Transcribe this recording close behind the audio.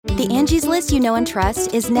The Angie's List you know and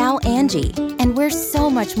trust is now Angie, and we're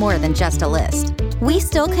so much more than just a list. We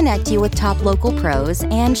still connect you with top local pros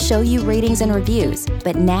and show you ratings and reviews,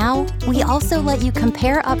 but now we also let you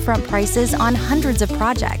compare upfront prices on hundreds of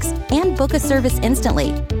projects and book a service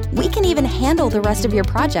instantly. We can even handle the rest of your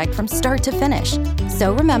project from start to finish.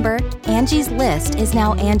 So remember, Angie's List is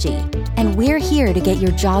now Angie, and we're here to get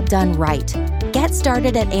your job done right. Get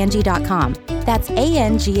started at Angie.com. That's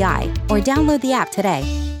ANGI, or download the app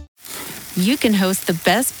today. You can host the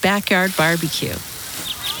best backyard barbecue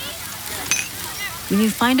when you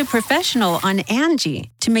find a professional on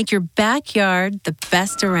Angie to make your backyard the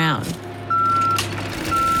best around.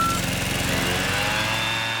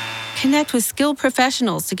 Connect with skilled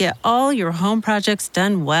professionals to get all your home projects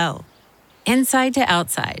done well. Inside to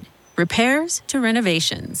outside, repairs to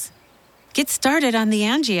renovations. Get started on the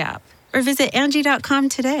Angie app or visit Angie.com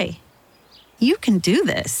today. You can do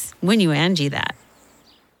this when you Angie that.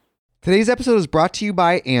 Today's episode is brought to you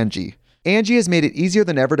by Angie. Angie has made it easier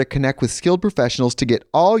than ever to connect with skilled professionals to get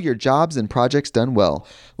all your jobs and projects done well.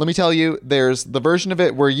 Let me tell you, there's the version of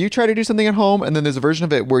it where you try to do something at home, and then there's a version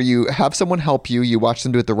of it where you have someone help you, you watch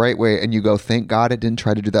them do it the right way, and you go, thank God I didn't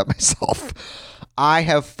try to do that myself. I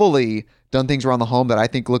have fully done things around the home that I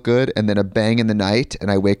think look good, and then a bang in the night, and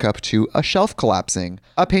I wake up to a shelf collapsing,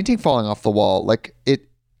 a painting falling off the wall.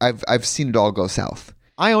 I've seen it all go south.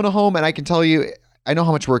 I own a home, and I can tell you, I know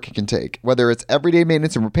how much work it can take. Whether it's everyday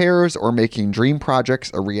maintenance and repairs or making dream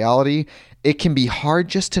projects a reality, it can be hard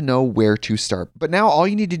just to know where to start. But now all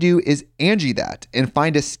you need to do is Angie that and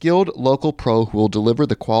find a skilled local pro who will deliver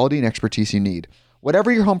the quality and expertise you need.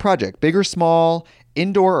 Whatever your home project, big or small,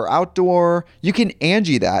 indoor or outdoor, you can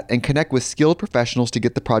Angie that and connect with skilled professionals to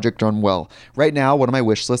get the project done well. Right now, one of my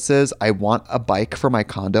wish lists is I want a bike for my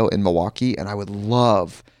condo in Milwaukee, and I would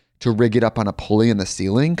love to rig it up on a pulley in the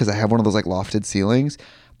ceiling because I have one of those like lofted ceilings,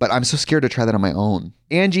 but I'm so scared to try that on my own.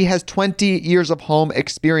 Angie has 20 years of home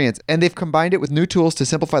experience, and they've combined it with new tools to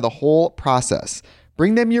simplify the whole process.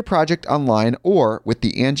 Bring them your project online or with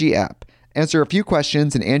the Angie app. Answer a few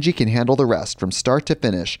questions and Angie can handle the rest from start to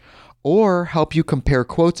finish, or help you compare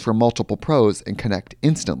quotes from multiple pros and connect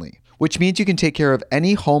instantly, which means you can take care of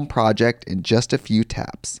any home project in just a few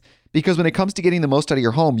taps. Because when it comes to getting the most out of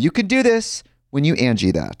your home, you can do this when you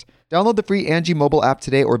Angie that. Download the free Angie mobile app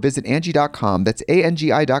today or visit Angie.com. That's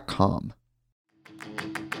ANGI.com.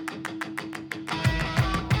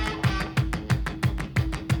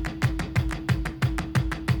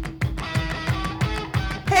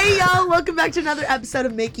 Hey y'all, welcome back to another episode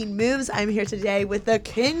of Making Moves. I'm here today with the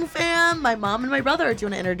King fam, my mom and my brother. Do you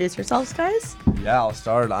want to introduce yourselves, guys? Yeah, I'll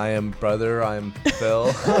start. I am brother. I'm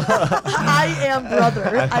Phil. I am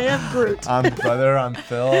brother. I am Groot. I'm brother. I'm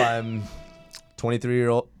Phil. I'm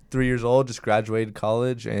 3 years old, just graduated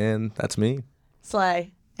college, and that's me.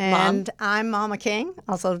 Slay. And I'm Mama King,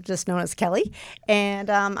 also just known as Kelly, and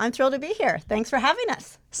I'm thrilled to be here. Thanks for having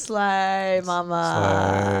us. Slay,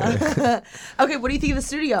 mama. Slay. Okay, what do you think of the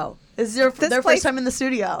studio? Is this their first time in the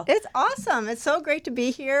studio? It's awesome. It's so great to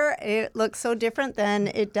be here. It looks so different than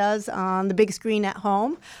it does on the big screen at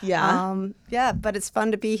home. Yeah. Yeah, but it's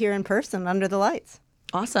fun to be here in person under the lights.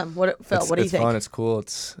 Awesome. Phil, what do you think? It's fun. It's cool.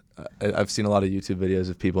 I've seen a lot of YouTube videos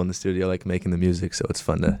of people in the studio like making the music, so it's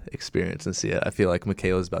fun to experience and see it. I feel like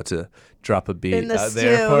Michaela's about to drop a beat in the out stew.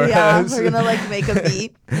 there for Yeah, us. we're gonna make a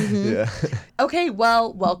beat. Mm-hmm. Yeah. Okay.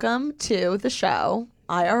 Well, welcome to the show.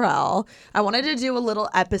 IRL. I wanted to do a little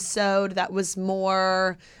episode that was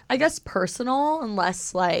more, I guess, personal and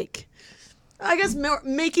less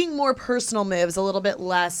making more personal moves, a little bit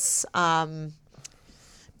less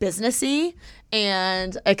businessy,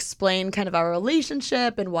 and explain kind of our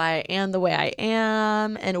relationship and why I am the way I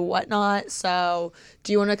am and whatnot. So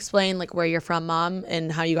do you want to explain where you're from, Mom,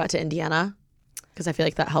 and how you got to Indiana? Because I feel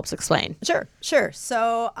like that helps explain. Sure.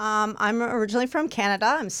 So I'm originally from Canada.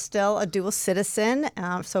 I'm still a dual citizen,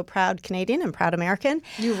 so proud Canadian and proud American.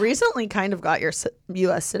 You recently kind of got your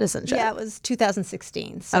U.S. citizenship. Yeah, it was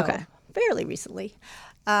 2016, so fairly recently.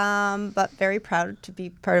 But very proud to be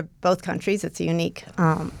part of both countries. It's a unique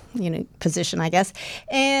position, I guess.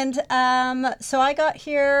 And so I got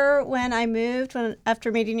here when I moved.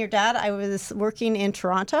 After meeting your dad, I was working in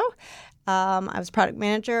Toronto. I was product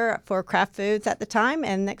manager for Kraft Foods at the time,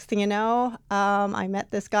 and next thing you know, I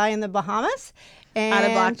met this guy in the Bahamas. At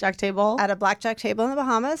a blackjack table? At a blackjack table in the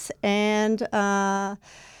Bahamas. And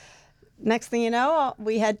next thing you know,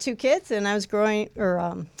 we had 2 kids, and I was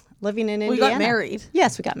living in Indiana. We got married.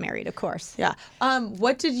 Yes, we got married, of course. Yeah. How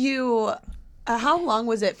long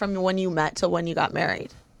was it from when you met to when you got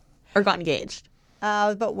married or got engaged?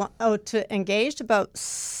 To engaged about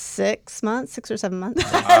 6 months, 6 or 7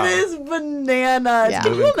 months. That is bananas. Yeah.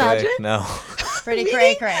 Can you Moving quick. imagine? No. Pretty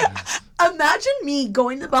cray. Imagine me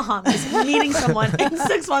going to the Bahamas, meeting someone in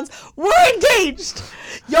 6 months. We're engaged.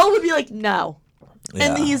 Y'all would be like, no.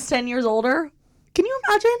 And Yeah. he's 10 years older. Can you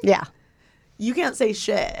imagine? Yeah. You can't say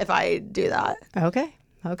shit if I do that. Okay.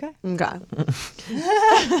 Okay. Can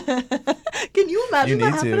you imagine You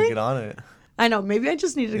that need happening? to get on it. I know. Maybe I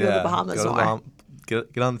just need to go to the Bahamas more.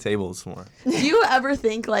 Get on the tables more. Do you ever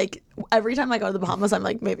think, like, every time I go to the Bahamas, I'm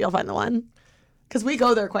like, maybe I'll find the one? Because we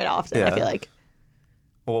go there quite often, I Yeah. feel like.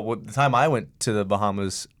 Well, the time I went to the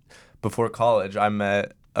Bahamas before college, I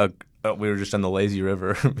met we were just on the lazy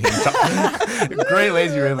river. Great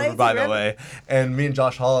lazy river, by the way. And me and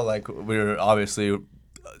Josh Hall, like, we were obviously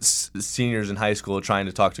seniors in high school trying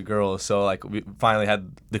to talk to girls. So, like, we finally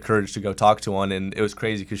had the courage to go talk to one. And it was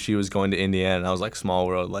crazy because she was going to Indiana. And I was like, small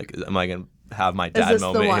world. Like, am I going to have my dad this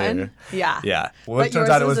moment the one? here? Yeah. Yeah. Well, But it turns yours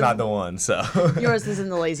out it was isn't- not the one. So Yours is in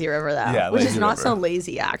the lazy river, though. Yeah, which is lazy not river. so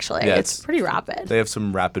lazy, actually. Yeah, it's pretty rapid. they have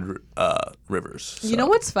some rapid rivers. You know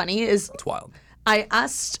what's funny is It's wild. I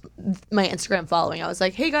asked my Instagram following, I was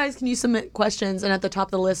like, hey guys, can you submit questions? And at the top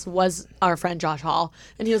of the list was our friend Josh Hall.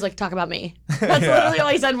 And he was like, talk about me. That's literally all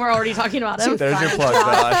he said, and we're already talking about him. There's your plug,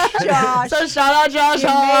 Josh. Josh. So shout out Josh You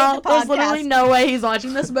Hall. made the There's literally podcast. no way he's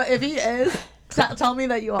watching this, but if he is, tell me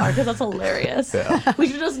that you are, because that's hilarious. Yeah. We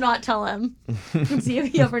should just not tell him and see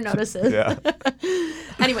if he ever notices. Yeah.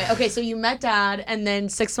 Anyway, okay, so you met Dad, and then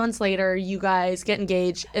 6 months later, you guys get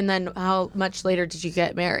engaged, and then how much later did you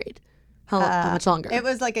get married? How much longer? It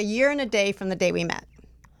was like a year and a day from the day we met.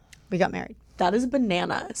 We got married That is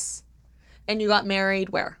bananas. And you got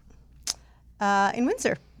married where? in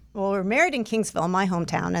Windsor. Well, we were married in Kingsville, my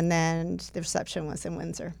hometown, and then the reception was in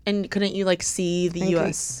Windsor. And couldn't you like see the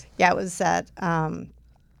U.S.? Yeah, it was at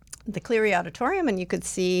the Cleary Auditorium, and you could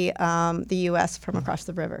see the U.S. from across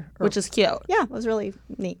the river. Which is cute. Yeah, it was really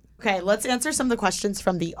neat. Okay, let's answer some of the questions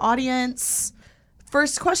from the audience.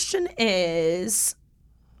 First question is,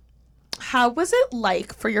 how was it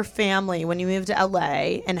like for your family when you moved to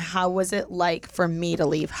LA, and how was it like for me to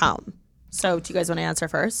leave home? So do you guys want to answer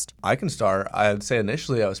first? I can start. I'd say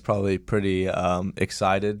initially I was probably pretty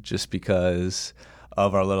excited just because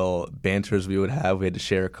of our little banters we would have. We had to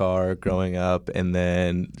share a car growing up and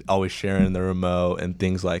then always sharing the remote and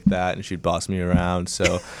things like that, and she'd boss me around.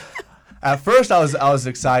 So at first I was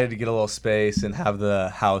excited to get a little space and have the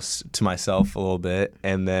house to myself a little bit,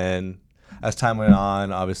 and then as time went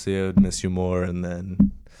on, obviously I would miss you more, and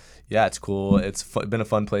then yeah, it's cool. It's been a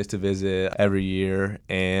fun place to visit every year,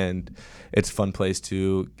 and it's a fun place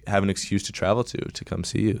to have an excuse to travel to come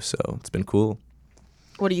see you. So it's been cool.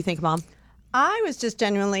 What do you think, Mom? I was just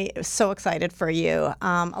genuinely so excited for you.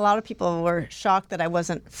 A lot of people were shocked that I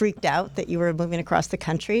wasn't freaked out that you were moving across the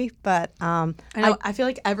country, but I know. I feel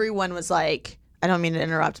like everyone was like, I don't mean to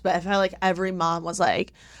interrupt, but I feel like every mom was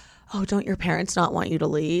like, oh, don't your parents not want you to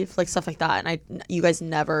leave? Like stuff like that. And you guys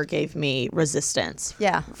never gave me resistance.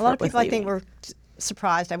 yeah, a lot of with people I think leaving. were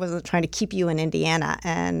surprised I wasn't trying to keep you in Indiana,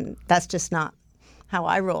 and that's just not how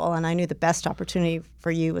I roll. And I knew the best opportunity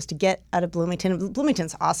for you was to get out of Bloomington.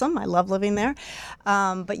 Bloomington's awesome. I love living there.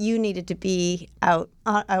 But you needed to be out,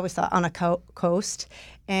 I always thought, on a coast.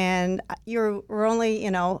 And we're only,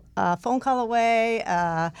 a phone call away,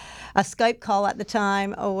 a Skype call at the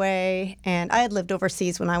time away. And I had lived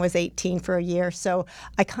overseas when I was 18 for a year. So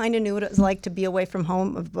I kind of knew what it was like to be away from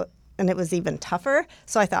home, and it was even tougher.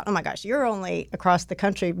 So I thought, oh my gosh, you're only across the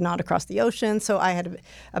country, not across the ocean. So I had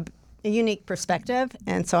a unique perspective,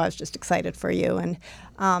 and so I was just excited for you. And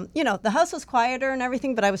the house was quieter and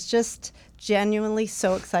everything, but I was just genuinely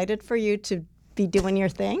so excited for you to be doing your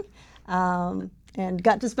thing, and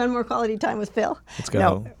got to spend more quality time with Phil. Let's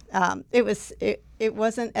go. No, it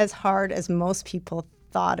wasn't as hard as most people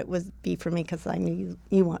thought it would be for me, because I knew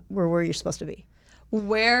you were where you're supposed to be.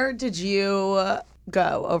 Where did you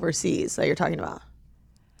go overseas that you're talking about?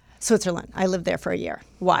 Switzerland. I lived there for a year.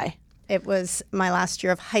 Why? It was my last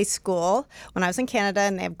year of high school when I was in Canada,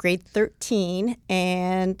 and they have grade 13.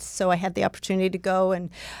 And so I had the opportunity to go and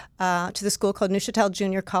to the school called Neuchâtel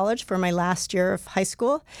Junior College for my last year of high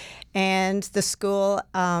school. And the school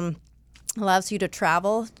allows you to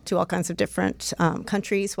travel to all kinds of different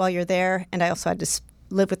countries while you're there. And I also had to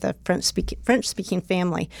live with a French-speaking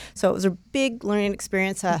family. So it was a big learning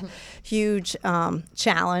experience, a huge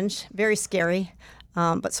challenge, very scary,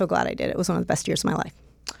 but so glad I did. It was one of the best years of my life.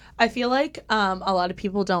 I feel like a lot of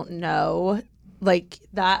people don't know like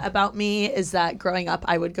that about me, is that growing up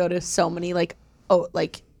I would go to so many like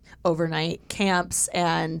overnight camps,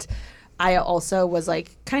 and I also was like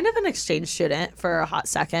kind of an exchange student for a hot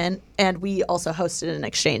second, and we also hosted an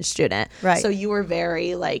exchange student. Right. So you were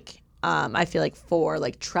very like, I feel like for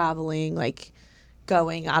like traveling, like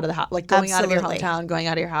going out of the house, like going out of your Absolutely. hometown, going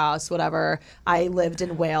out of your house, whatever. I lived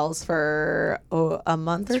in Wales for a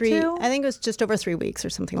month or two, I think it was just over 3 weeks or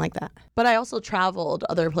something like that. but I also traveled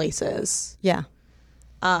other places. Yeah.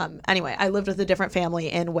 Anyway, I lived with a different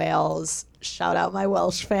family in Wales. Shout out my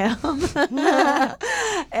Welsh fam.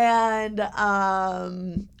 And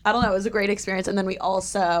I don't know, it was a great experience. And then we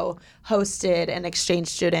also hosted an exchange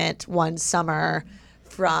student one summer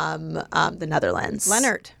from the Netherlands.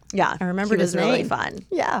 Leonard. Yeah. I remembered he was his really name. fun.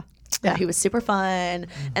 Yeah. Yeah, he was super fun.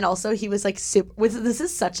 And also he was like super, this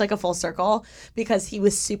is such like a full circle because he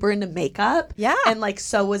was super into makeup. Yeah. And like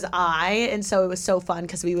so was I. And so it was so fun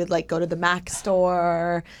because we would like go to the MAC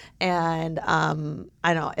store and I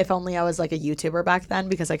don't know, if only I was like a YouTuber back then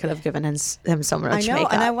because I could have given him so much I know.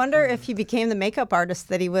 makeup. And I wonder if he became the makeup artist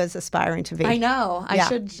that he was aspiring to be. I know. Yeah.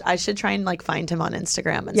 I should try and like find him on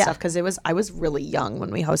Instagram and Yeah. stuff because I was really young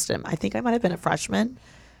when we hosted him. I think I might have been a freshman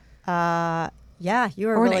Yeah, you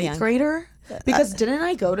were or really an eighth young. grader. Because didn't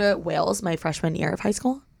I go to Wales my freshman year of high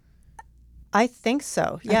school? I think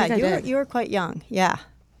so. Yeah, think I did. you were quite young. Yeah.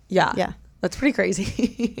 Yeah. Yeah. That's pretty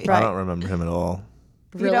crazy. I don't remember him at all.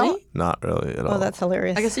 Really? don't? Not really at all. Oh, that's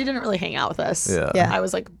hilarious. I guess you didn't really hang out with us. Yeah. Yeah. I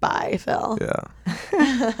was like, bye, Phil. Yeah.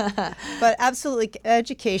 But absolutely,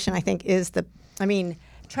 education, I think,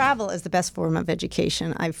 travel is the best form of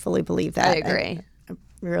education. I fully believe that. I agree. I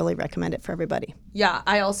really recommend it for everybody. Yeah.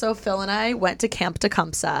 Phil and I went to Camp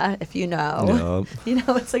Tecumseh, if you know. Yup. You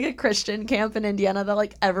know, it's like a Christian camp in Indiana that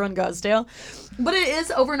like everyone goes to. But it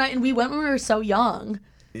is overnight, and we went when we were so young.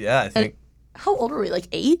 Yeah, I think. How old were we? Like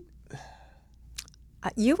 8?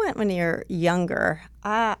 You went when you were younger.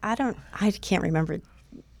 I can't remember.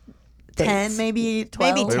 10, dates. maybe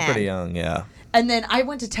 12. Maybe We were 10. pretty young, yeah. And then I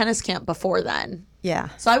went to tennis camp before then. Yeah.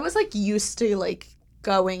 So I was like used to like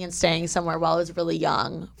going and staying somewhere while I was really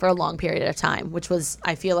young for a long period of time, which was,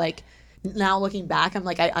 I feel like now looking back, I'm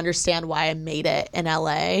like, I understand why I made it in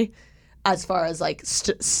LA as far as like,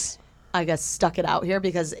 I guess stuck it out here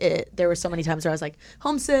because there were so many times where I was like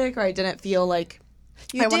homesick or I didn't feel like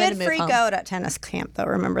You I wanted did to move freak home. out at tennis camp, though.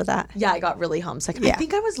 Remember that? Yeah, I got really homesick. I Yeah.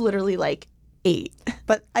 think I was literally like 8.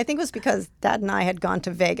 But I think it was because Dad and I had gone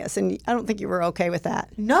to Vegas, and I don't think you were okay with that.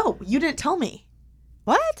 No, you didn't tell me.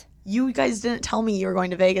 What? You guys didn't tell me you were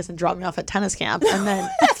going to Vegas and drop me off at tennis camp. And then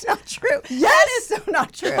That's not true. That is so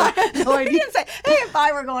not true. I had no You idea. didn't say, hey, if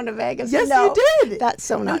I were going to Vegas. Yes, no, you did. That's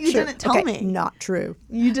so not you true. didn't tell Okay, me. Not true.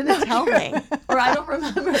 You didn't tell me. Or I don't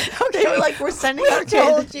remember. They were like, we're sending our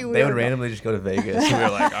told kids. you we They were would randomly just go to Vegas. And we were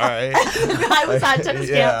like, all right. I was at tennis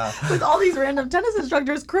Yeah. camp with all these random tennis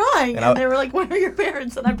instructors crying. And, I- they were like, where are your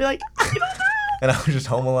parents? And I'd be like, I don't know. And I was just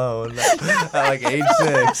home alone at like age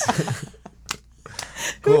 6.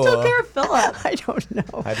 Who took care of Philip? I don't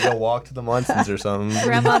know. I had to go walk to the Munsons or something.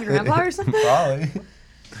 Grandma and grandpa or something? Probably.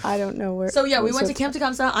 I don't know where. So yeah, we went to Camp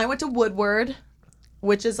Tecumseh. I went to Woodward,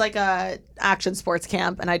 which is like a action sports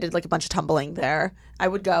camp, and I did like a bunch of tumbling there. I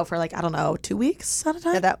would go for like, I don't know, 2 weeks at a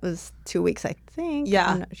time. Yeah, that was 2 weeks, I think. Yeah.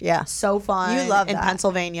 I'm not- yeah. So fun. You love in that.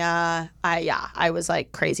 Pennsylvania. I was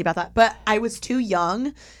like crazy about that. But I was too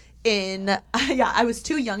young I was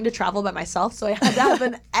too young to travel by myself, so I had to have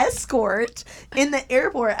an escort in the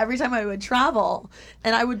airport every time I would travel.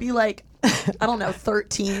 And I would be like, I don't know,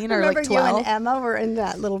 13 or Remember like you 12. and Emma were in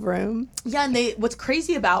that little room? Yeah, and what's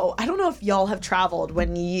crazy about, I don't know if y'all have traveled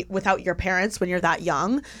without your parents when you're that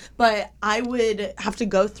young, but I would have to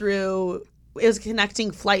go through, it was a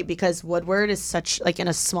connecting flight because Woodward is such like in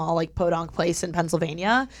a small like podunk place in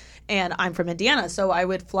Pennsylvania, and I'm from Indiana, so I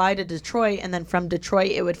would fly to Detroit, and then from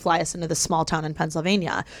Detroit it would fly us into the small town in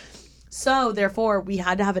Pennsylvania. So therefore we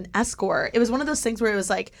had to have an escort. It was one of those things where it was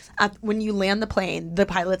like when you land the plane, the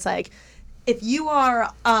pilot's like, if you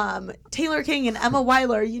are Taylor King and Emma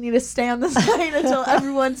Weiler, you need to stay on this plane until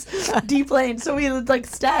everyone's deplaned. So we would like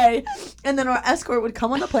stay, and then our escort would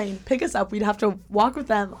come on the plane, pick us up. We'd have to walk with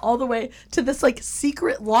them all the way to this like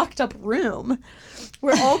secret locked up room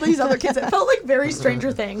where all these other kids, it felt like very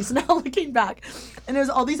Stranger Things now looking back. And there was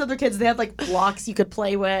all these other kids, they had like blocks you could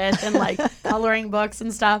play with and like coloring books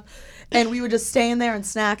and stuff. And we would just stay in there and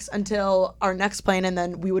snacks until our next plane, and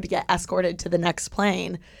then we would get escorted to the next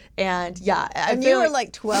plane. And yeah, And you were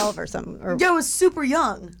like 12 or something. Or, yeah, I was super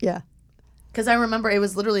young yeah. because I remember it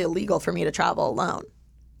was literally illegal for me to travel alone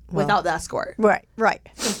without the escort. Right.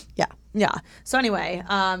 Yeah. Yeah. So anyway,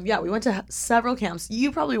 we went to several camps.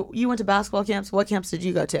 You went to basketball camps. What camps did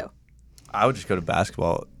you go to? I would just go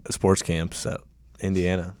to sports camps at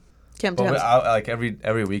Indiana. Camp to Well, camp. like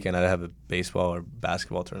every weekend, I'd have a baseball or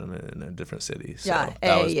basketball tournament in a different city. So Yeah,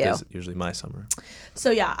 that was AAU. usually my summer.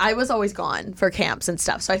 So yeah, I was always gone for camps and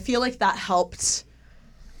stuff. So I feel like that helped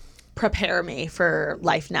prepare me for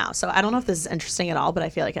life now. So I don't know if this is interesting at all, but I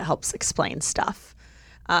feel like it helps explain stuff.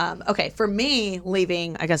 Okay, for me,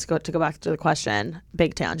 leaving, I guess to go back to the question,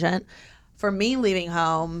 big tangent. For me, leaving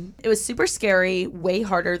home, it was super scary, way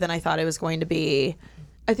harder than I thought it was going to be.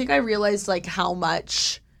 I think I realized like how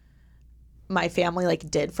much my family like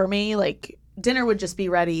did for me. Like dinner would just be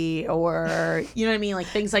ready, or you know what I mean, like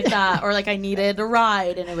things like that, or like I needed a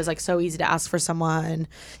ride and it was like so easy to ask for someone.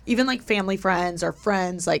 Even like family friends or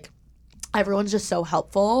friends, like everyone's just so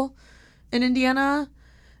helpful in Indiana.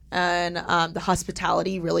 And the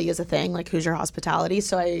hospitality really is a thing. Like, who's your hospitality?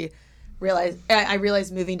 So I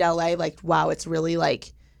realized moving to LA, like, wow, it's really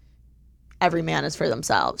like every man is for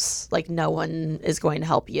themselves. Like, no one is going to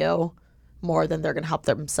help you more than they're going to help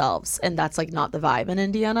themselves. And that's like not the vibe in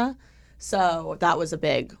Indiana. So that was a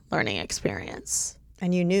big learning experience.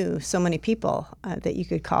 And you knew so many people that you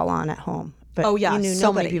could call on at home. But Oh, yeah, you knew so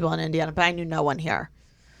nobody. many people in Indiana, but I knew no one here.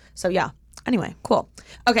 So, yeah. Anyway, cool.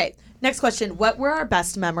 Okay, next question. What were our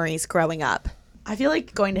best memories growing up? I feel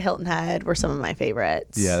like going to Hilton Head were some of my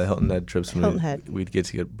favorites. Yeah, the Hilton Head trips when Hilton Head. we'd get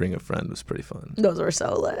to bring a friend was pretty fun. Those were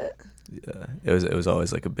so lit. Yeah, it was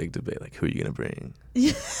always like a big debate, like who are you gonna bring?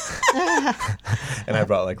 And I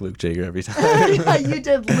brought like Luke Jager every time. Yeah, you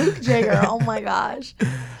did Luke Jager. Oh my gosh.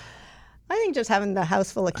 I think just having the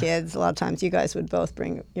house full of kids, a lot of times you guys would both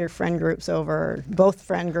bring your friend groups over, both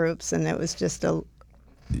friend groups, and it was just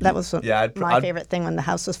that was Yeah, my favorite thing, when the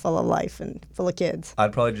house was full of life and full of kids.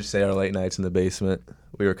 I'd probably just say our late nights in the basement.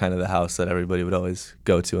 We were kind of the house that everybody would always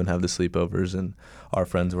go to and have the sleepovers, and our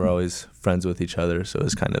friends were always friends with each other, so it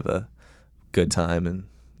was kind of a good time, and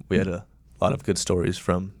we had a lot of good stories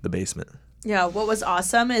from the basement. Yeah, what was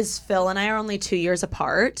awesome is Phil and I are only 2 years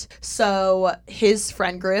apart. So his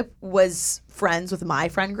friend group was friends with my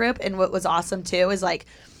friend group. And what was awesome too is like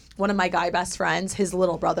one of my guy best friends, his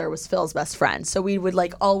little brother was Phil's best friend. So we would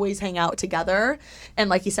like always hang out together. And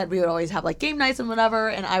like he said, we would always have like game nights and whatever.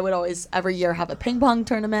 And I would always every year have a ping pong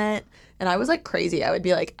tournament. And I was like crazy. I would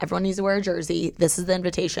be like, everyone needs to wear a jersey. This is the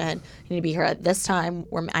invitation. You need to be here at this time.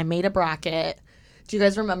 Where I made a bracket. Do you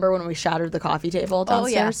guys remember when we shattered the coffee table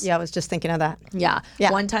downstairs? Oh, yeah. Yeah, I was just thinking of that. Yeah.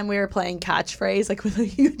 One time we were playing catchphrase like with a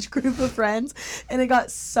huge group of friends, and it got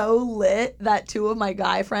so lit that two of my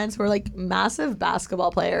guy friends who were like massive basketball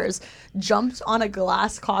players jumped on a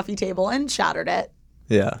glass coffee table and shattered it.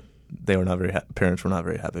 Yeah, they were not very parents were not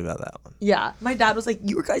very happy about that one. Yeah. My dad was like,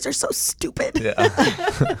 "You guys are so stupid."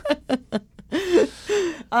 Yeah.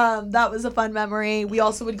 That was a fun memory. We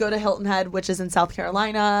also would go to Hilton Head, which is in South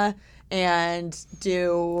Carolina, and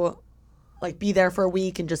be there for a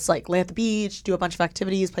week and just like lay at the beach, do a bunch of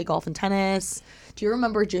activities, play golf and tennis. Do you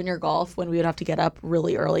remember junior golf when we would have to get up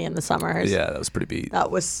really early in the summers? Yeah, that was pretty beat.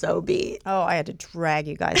 That was so beat. Oh, I had to drag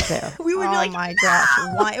you guys there. We would be like, oh my gosh.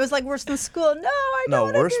 Why? It was like worse than school. No, I don't No,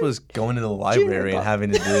 wanna worse do- was going to the library and golf.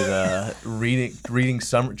 having to do the reading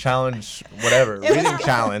summer challenge, whatever, reading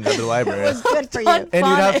challenge at the library. It was good for you. Fun. And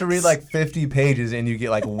you'd have to phonics. read like 50 pages and you get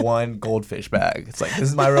like one goldfish bag. It's like, this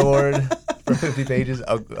is my reward for 50 pages,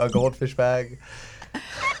 a goldfish bag.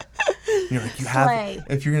 You're like, Slay.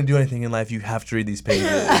 if you're going to do anything in life, you have to read these pages.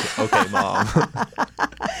 Okay, Mom.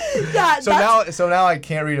 Yeah, So now I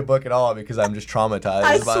can't read a book at all because I'm just traumatized.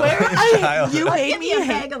 I by swear, my child. you made Give me me a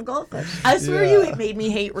hate. bag of goldfish. I swear Yeah. you made me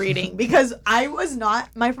hate reading because I was not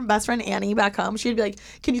my best friend Annie back home. She'd be like,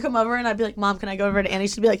 "Can you come over?" And I'd be like, "Mom, can I go over to Annie?"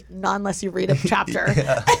 She'd be like, "Not unless you read a chapter."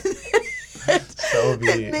 So It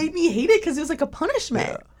be. made me hate it because it was like a punishment.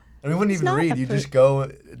 Yeah. I mean, we wouldn't even not read. a You per- just go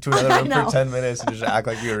to another I room know. for 10 minutes and just act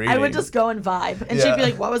like you were reading. I would just go and vibe, and she'd Yeah. be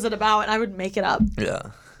like, "What was it about?" And I would make it up. Yeah.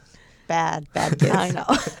 Bad kids. I know.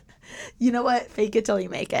 You know what? Fake it till you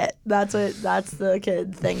make it. That's the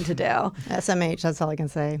kid thing to do. SMH, that's all I can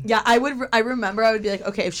say. Yeah, I remember I would be like,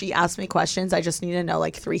 okay, if she asked me questions, I just need to know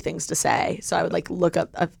like 3 things to say. So I would like look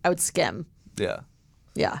up. I would skim. Yeah.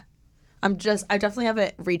 Yeah. I definitely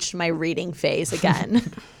haven't reached my reading phase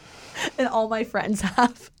again. And all my friends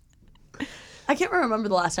have. I can't remember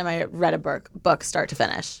the last time I read a book start to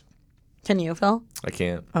finish. Can you, Phil? I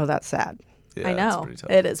can't. Oh, that's sad. Yeah, I it's know. pretty tough.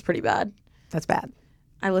 It is pretty bad. That's bad.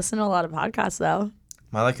 I listen to a lot of podcasts, though.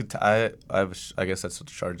 I guess that's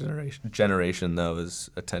what our generation though is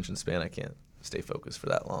attention span. I can't stay focused for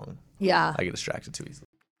that long. Yeah. I get distracted too easily.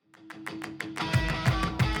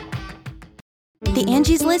 The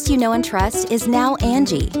Angie's List you know and trust is now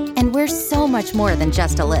Angie, and we're so much more than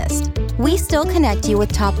just a list. We still connect you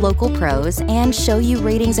with top local pros and show you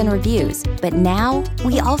ratings and reviews, but now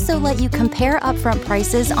we also let you compare upfront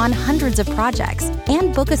prices on hundreds of projects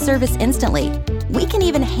and book a service instantly. We can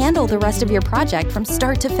even handle the rest of your project from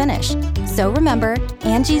start to finish. So remember,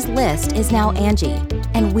 Angie's List is now Angie,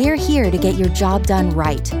 and we're here to get your job done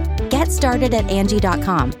right. Get started at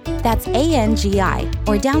Angie.com. That's ANGI,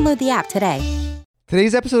 or download the app today.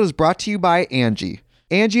 Today's episode is brought to you by Angie.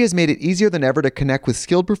 Angie has made it easier than ever to connect with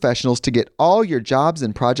skilled professionals to get all your jobs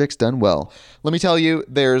and projects done well. Let me tell you,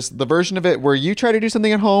 there's the version of it where you try to do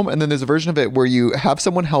something at home, and then there's a version of it where you have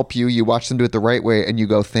someone help you, you watch them do it the right way, and you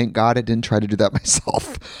go, thank God I didn't try to do that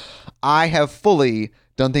myself. I have fully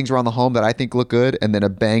done things around the home that I think look good, and then a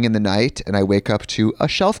bang in the night, and I wake up to a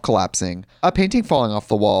shelf collapsing, a painting falling off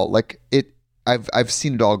the wall. I've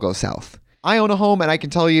seen it all go south. I own a home, and I can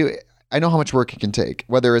tell you, I know how much work it can take.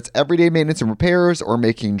 Whether it's everyday maintenance and repairs or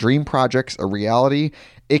making dream projects a reality,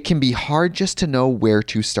 it can be hard just to know where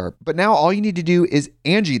to start. But now all you need to do is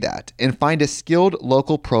Angie that and find a skilled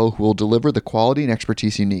local pro who will deliver the quality and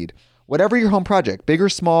expertise you need. Whatever your home project, big or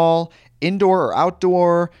small, indoor or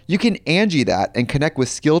outdoor, you can Angie that and connect with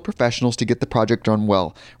skilled professionals to get the project done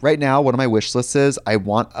well. Right now, one of my wish lists is I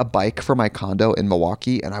want a bike for my condo in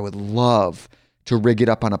Milwaukee, and I would love to rig it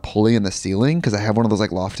up on a pulley in the ceiling because I have one of those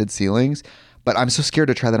lofted ceilings, but I'm so scared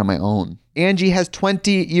to try that on my own. Angie has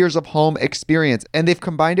 20 years of home experience, and they've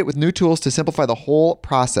combined it with new tools to simplify the whole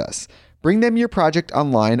process. Bring them your project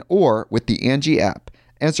online or with the Angie app.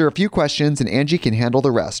 Answer a few questions and Angie can handle the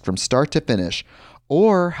rest from start to finish,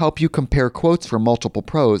 or help you compare quotes from multiple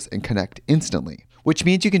pros and connect instantly, which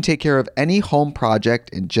means you can take care of any home project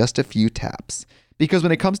in just a few taps. Because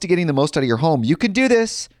when it comes to getting the most out of your home, you can do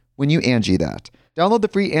this when you Angie that. Download the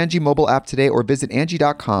free Angie mobile app today or visit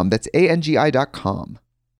Angie.com. That's ANGI.com.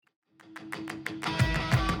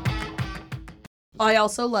 I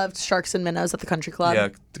also loved Sharks and Minnows at the country club. Yeah,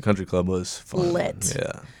 the country club was fun. Lit.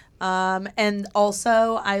 Yeah. And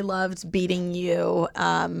also I loved beating you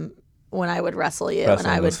when I would wrestle you,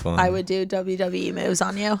 Wrestling and was fun. I would do WWE moves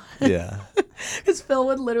on you. Yeah. Because Phil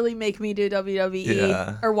would literally make me do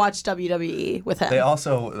WWE or watch WWE with him.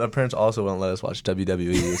 Our parents also wouldn't let us watch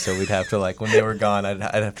WWE, so we'd have to when they were gone, I'd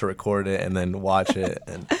have to record it and then watch it,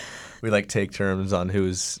 and we take turns on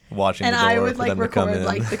who's watching and the door I would for them to come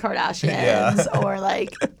record in. the Kardashians or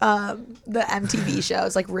the MTV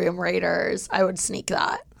shows like Room Raiders. I would sneak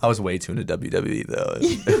that. I was way too into WWE though.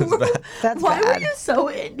 It was bad. That's Why bad. were you so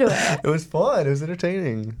into it? It was fun. It was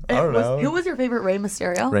entertaining. I don't know. Who was your favorite Rey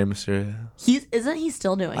Mysterio? Rey Mysterio. Isn't he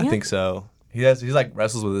still doing it? I think so. He's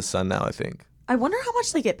wrestles with his son now, I think. I wonder how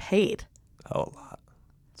much they get paid. Oh, a lot.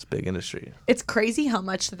 It's a big industry. It's crazy how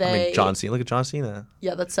much they. I mean, John Cena. Look at John Cena.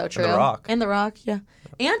 Yeah, that's so true. The Rock. And The Rock, yeah.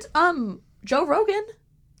 And Joe Rogan.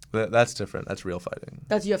 That's different. That's real fighting.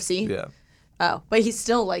 That's UFC. Yeah. Oh, but he's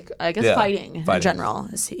still I guess fighting in general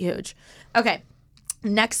is huge. Okay,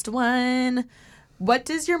 next one. What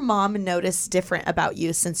does your mom notice different about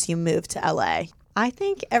you since you moved to LA? I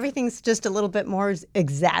think everything's just a little bit more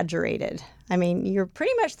exaggerated. I mean, you're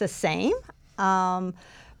pretty much the same,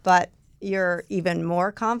 but you're even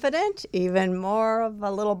more confident, even more of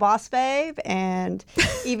a little boss babe, and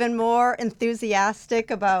even more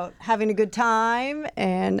enthusiastic about having a good time.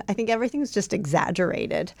 And I think everything's just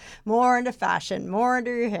exaggerated. More into fashion, more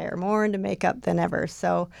into your hair, more into makeup than ever.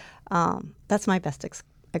 So that's my best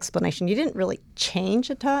explanation. You didn't really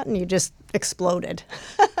change a ton, and you just exploded.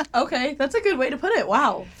 Okay, that's a good way to put it.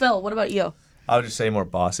 Wow. Phil, what about you? I would just say more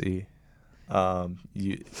bossy.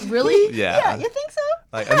 Really? Yeah. You think so?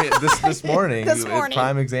 This morning, This morning.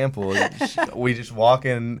 prime example. We just walk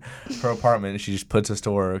in her apartment and she just puts us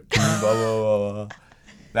to work. Blah, blah, blah, blah.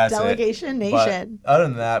 That's Delegation it. Nation. But other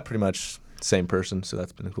than that, pretty much same person. So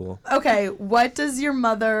that's been cool. Okay, what does your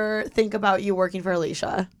mother think about you working for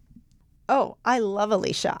Alicia? Oh, I love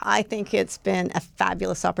Alicia. I think it's been a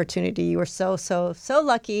fabulous opportunity. You were so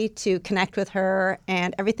lucky to connect with her,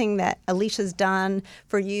 and everything that Alicia's done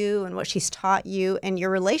for you and what she's taught you, and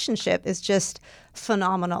your relationship is just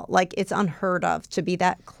phenomenal. It's unheard of to be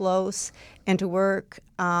that close and to work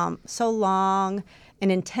so long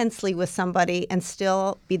and intensely with somebody and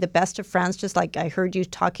still be the best of friends, just like I heard you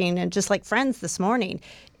talking and just like friends this morning.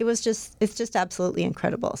 It's just absolutely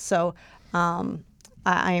incredible. So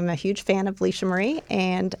I am a huge fan of Alicia Marie,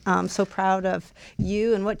 and I'm so proud of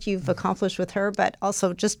you and what you've accomplished with her, but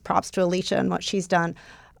also just props to Alicia and what she's done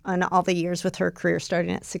on all the years with her career,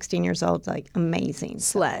 starting at 16 years old. Amazing.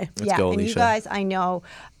 Slay. Let's go, and Alicia. you guys, I know,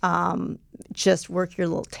 just work your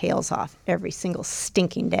little tails off every single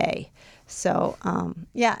stinking day. So,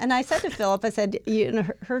 yeah. And I said to Philip, I said, you know,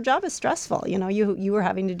 her job is stressful. You know, you were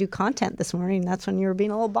having to do content this morning. That's when you were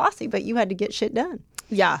being a little bossy, but you had to get shit done.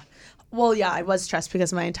 Yeah. Well, yeah, I was stressed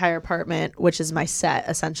because my entire apartment, which is my set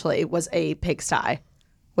essentially, was a pigsty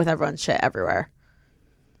with everyone's shit everywhere.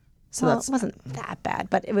 So Well, it wasn't that bad,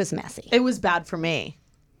 but it was messy. it was bad for me.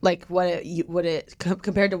 Like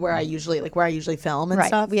compared to where I usually film and Right.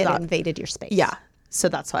 stuff. We had that- invaded your space. Yeah. So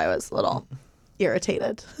that's why I was a little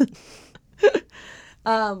irritated.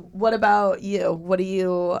 What about you? What do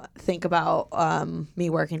you think about me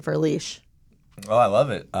working for Leash? Oh, I love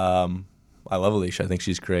it. I love Alicia. I think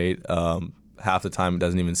she's great. Half the time, it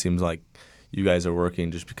doesn't even seem like you guys are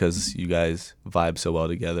working just because you guys vibe so well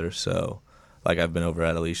together. So, like, I've been over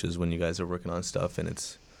at Alicia's when you guys are working on stuff, and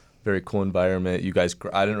it's a very cool environment. You guys,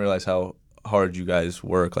 I didn't realize how hard you guys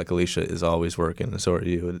work. Like, Alicia is always working, and so are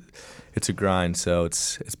you. It's a grind, so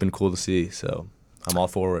it's been cool to see. So, I'm all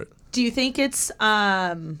for it. Do you think it's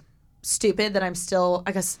stupid that I'm still,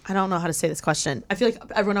 I guess, I don't know how to say this question. I feel like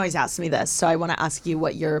everyone always asks me this, so I want to ask you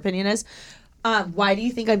what your opinion is. Why do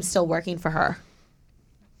you think I'm still working for her?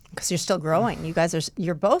 Because you're still growing.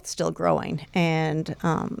 You're both still growing and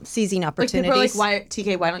seizing Like, opportunities. people are like,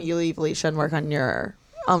 TK, why don't you leave Alicia and work on your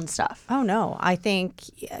own stuff? Oh, no. I think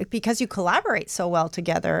because you collaborate so well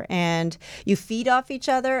together and you feed off each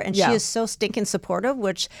other, and Yeah. she is so stinking supportive,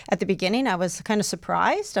 which at the beginning I was kind of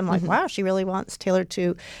surprised. I'm like, wow, she really wants Taylor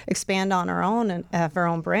to expand on her own and have her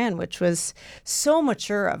own brand, which was so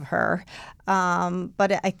mature of her.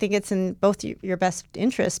 But I think it's in both your best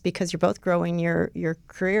interests because you're both growing your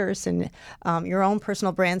careers and your own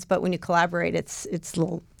personal brands. But when you collaborate, it's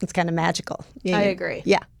kind of magical. I agree.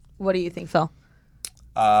 Yeah. What do you think, Phil?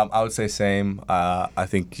 I would say same. I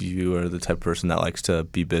think you are the type of person that likes to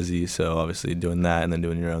be busy. So obviously doing that and then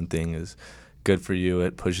doing your own thing is good for you.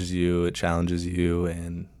 It pushes you, it challenges you,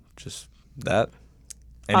 and just that.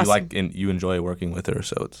 And Awesome. you enjoy working with her.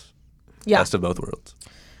 So it's Yeah. best of both worlds.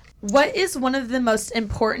 What is one of the most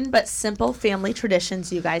important but simple family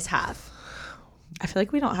traditions you guys have? I feel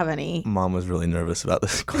like we don't have any. Mom was really nervous about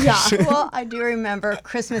this question. Yeah. Well, I do remember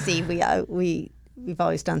Christmas Eve. We've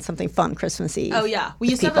always done something fun Christmas Eve. Oh, yeah. We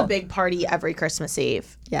used to have a big party every Christmas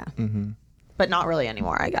Eve, Yeah. but not really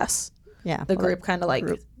anymore, I guess. Yeah. The group kind of like.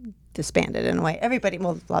 disbanded in a way. Everybody,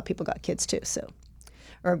 well, a lot of people got kids too, so,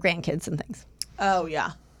 or grandkids and things. Oh,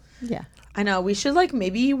 yeah. Yeah. I know. We should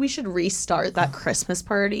maybe we should restart that Christmas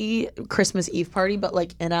Eve party, but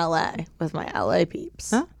like in LA with my LA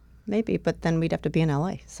peeps. Huh? Maybe, but then we'd have to be in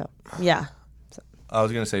LA. So Yeah. I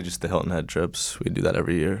was going to say just the Hilton Head trips. We do that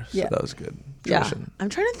every year. So Yeah. that was good. Yeah. Tradition. I'm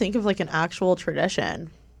trying to think of like an actual tradition.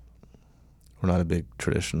 We're not a big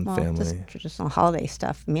tradition family. just traditional holiday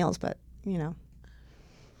stuff, meals, but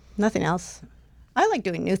nothing else. I like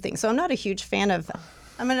doing new things, so I'm not a huge fan of.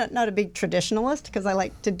 I'm not a big traditionalist because I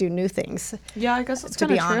like to do new things. Yeah, I guess that's To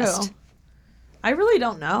kind be of true. honest. I really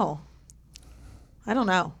don't know. I don't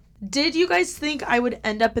know. Did you guys think I would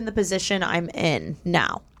end up in the position I'm in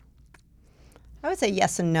now? I would say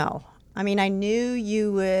yes and no. I mean, I knew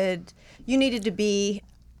you needed to be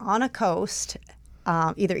on a coast,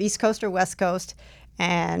 either East Coast or West Coast,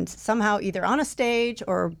 and somehow either on a stage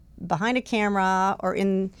or behind a camera or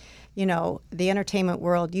in, the entertainment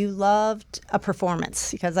world. You loved a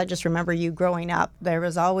performance because I just remember you growing up. There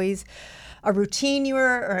was always a routine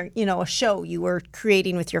or a show you were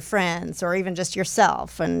creating with your friends or even just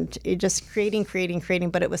yourself, and you just creating,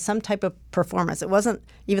 but it was some type of performance. It wasn't,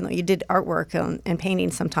 even though you did artwork and painting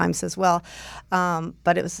sometimes as well,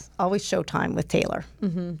 but it was always showtime with Taylor.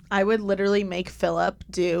 I would literally make Philip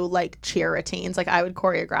do like cheer routines. Like I would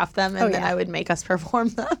choreograph them and then yeah. I would make us perform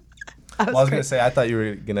them. I was going to say, I thought you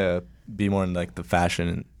were going to be more in like the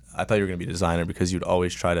fashion. I thought you were going to be a designer because you'd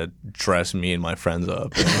always try to dress me and my friends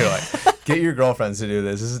up. And you're like, get your girlfriends to do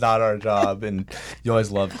this. This is not our job. And you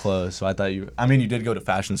always loved clothes. So I thought you did go to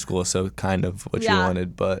fashion school, so kind of what you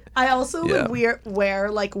wanted. But I also Yeah. would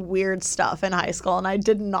wear like weird stuff in high school and I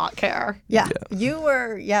did not care. Yeah, you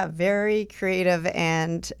were very creative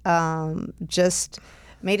and just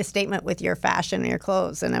made a statement with your fashion and your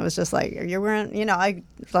clothes, and it was just like you're wearing. I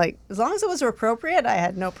like as long as it was appropriate, I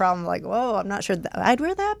had no problem. Like, whoa, I'm not sure I'd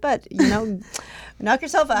wear that, but knock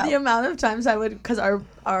yourself out. The amount of times I would, because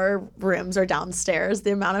our rooms are downstairs,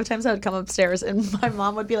 the amount of times I would come upstairs and my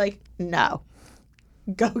mom would be like, no,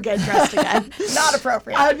 go get dressed again. Not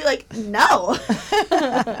appropriate. I would be like, no.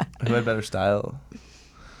 who had better style?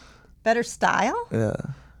 Better style? Yeah.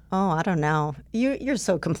 Oh, I don't know. You're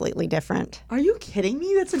so completely different. Are you kidding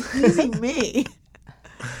me? That's an easy me.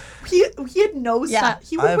 He had no Yeah. style.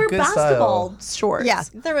 He I would have wear good basketball shorts. Yeah,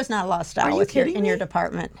 there was not a lot of style Are you with kidding in your me?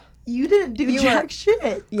 department. You didn't do jack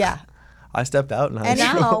shit. Yeah. I stepped out in high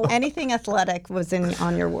school. Now- Anything athletic was in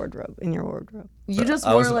your wardrobe. You just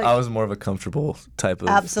I wore was like I was more of a comfortable type of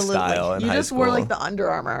Absolutely. style in you high just school. wore like the Under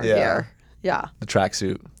Armour Yeah. gear. Yeah. the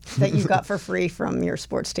tracksuit. that you got for free from your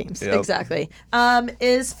sports teams. Yep. Exactly.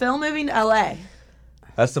 Is Phil moving to LA?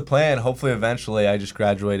 That's the plan. Hopefully, eventually, I just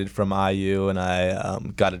graduated from IU and I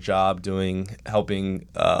got a job helping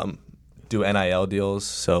do NIL deals,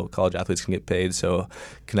 so college athletes can get paid. So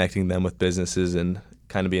connecting them with businesses and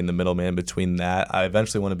kind of being the middleman between that. I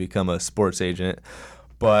eventually want to become a sports agent,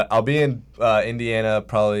 but I'll be in Indiana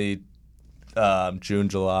probably June,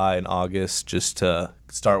 July, and August just to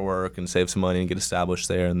start work and save some money and get established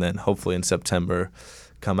there, and then hopefully in September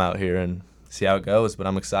come out here and see how it goes. But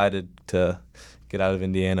I'm excited to get out of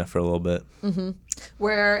Indiana for a little bit.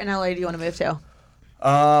 Where in LA do you want to move to?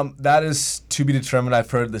 That is to be determined.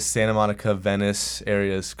 I've heard the Santa Monica, Venice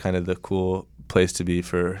area is kind of the cool place to be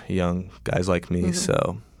for young guys like me.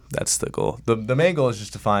 So that's the goal. The main goal is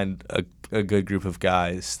just to find a good group of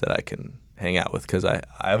guys that I can hang out with, because I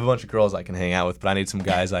have a bunch of girls I can hang out with, but I need some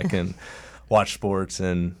guys I can watch sports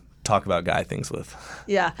and talk about guy things with.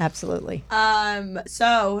 Yeah. Absolutely.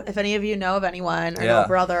 So if any of you know of anyone or know Yeah. a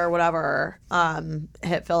brother or whatever,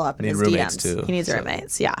 hit Phil up in Need his roommates, DMs. too, He needs so.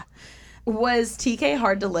 roommates. Yeah. Was TK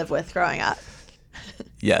hard to live with growing up?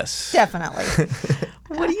 Yes. Definitely.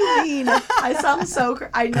 What do you mean? I sound so.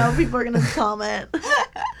 I know people are gonna comment.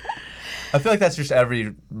 I feel like that's just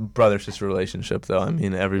every brother-sister relationship, though. I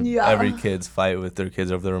mean, every kids fight with their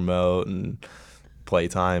kids over the remote and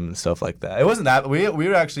playtime and stuff like that. It wasn't that we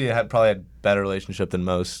were actually probably had better relationship than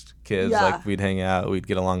most kids. Yeah. Like we'd hang out, we'd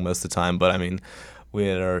get along most of the time. But I mean, we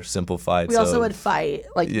had our simple fights. We also of- would fight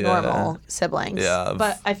like Yeah. normal siblings. Yeah.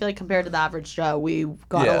 But I feel like compared to the average Joe, we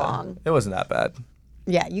got along. It wasn't that bad.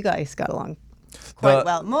 Yeah, you guys got along quite The-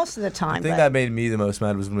 well most of the time. The thing but that made me the most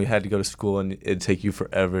mad was when we had to go to school and it'd take you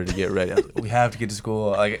forever to get ready. I was like, we have to get to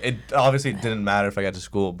school. Like it obviously didn't matter if I got to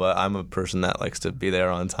school, but I'm a person that likes to be there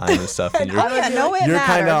on time and stuff. And oh yeah, no, it you're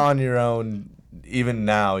kind mattered. of on your own. Even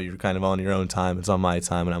now, you're kind of on your own time. It's on my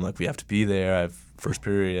time, and I'm like, we have to be there. I have first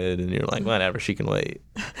period, and you're like, whatever, she can wait.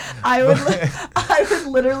 I would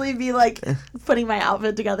literally be like putting my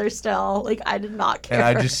outfit together still. Like I did not care. And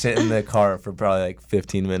I just sit in the car for probably like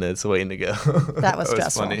 15 minutes waiting to go. That was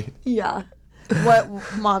stressful. funny. Yeah. What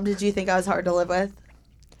mom did you think I was hard to live with?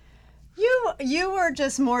 You were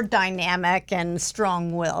just more dynamic and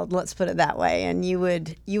strong-willed. Let's put it that way. And you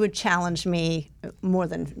would challenge me more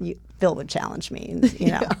than Phil would challenge me. You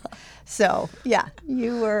know, so yeah,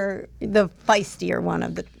 you were the feistier one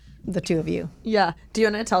of the two of you. Yeah. Do you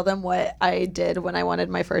want to tell them what I did when I wanted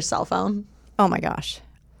my first cell phone? Oh my gosh,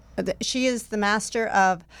 she is the master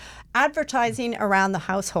of advertising around the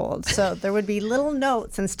household. So there would be little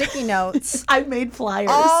notes and sticky notes I made flyers.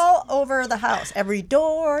 all over the house, every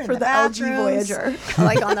door, in For the LG bathrooms, Voyager.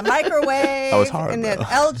 like on the microwave, That was hard, and the though.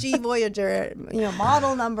 LG Voyager,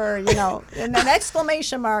 model number, and then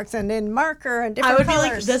exclamation marks and then marker and I different would be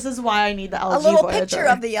colors. like, this is why I need the LG a little Voyager. picture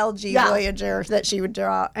of the LG Yeah. Voyager that she would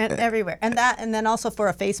draw and everywhere, and then also for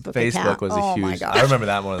a Facebook account. Facebook was oh a my huge. gosh. I remember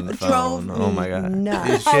that more than the Drove phone. Oh my me god.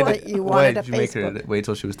 nuts She had that you wanted a did you make her Facebook. wait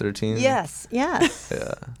till she was 13? Yes. Yeah.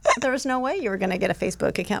 There was no way you were going to get a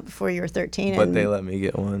Facebook account before you were 13. But and they let me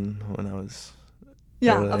get one when I was.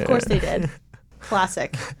 Yeah, over of there. course they did.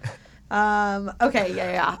 Classic. Okay,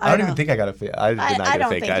 yeah. I don't even think I got a fake. I did not I get a don't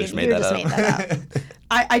fake. think I just you made just that made up. that up.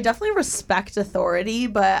 I definitely respect authority,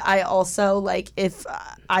 but I also like if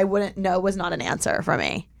I wouldn't know was not an answer for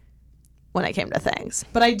me when it came to things.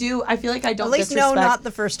 But I feel like I don't At least disrespect. no, not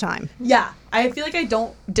the first time. Yeah, I feel like I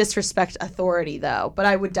don't disrespect authority though, but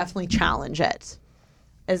I would definitely challenge it.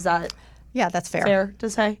 Is that Yeah, that's fair. fair to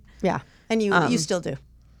say? Yeah, and you still do.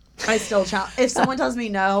 I still challenge. If someone tells me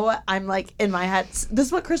no, I'm like in my head. This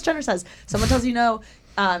is what Kris Jenner says. Someone tells you no,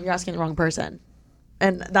 you're asking the wrong person,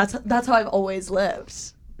 and that's how I've always lived.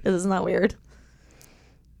 Isn't that weird?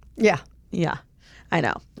 Yeah. Yeah, I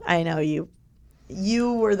know you.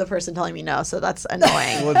 You were the person telling me no, so that's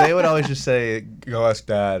annoying. Well, they would always just say, "Go ask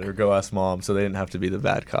dad" or "Go ask mom," so they didn't have to be the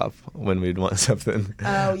bad cop when we'd want something.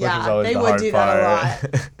 Oh, which yeah, was always they the would hard do that a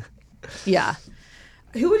part. Yeah.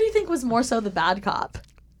 Who would you think was more so the bad cop?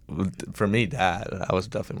 For me, dad. I was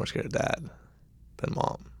definitely more scared of dad than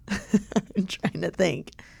mom. I'm trying to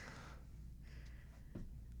think.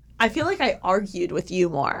 I feel like I argued with you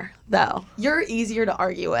more, though. You're easier to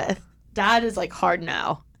argue with. Dad is like hard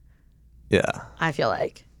no. Yeah. I feel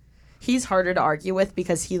like he's harder to argue with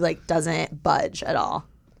because he like doesn't budge at all.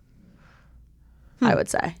 I would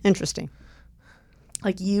say. Interesting.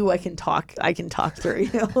 Like you, I can talk through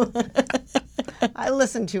you. I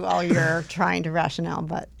listened to all your trying to rationale,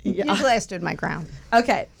 but usually I stood my ground.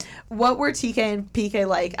 Okay. What were TK and PK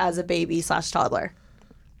like as a baby / toddler?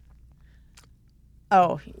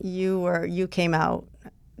 Oh, you came out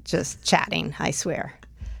just chatting, I swear.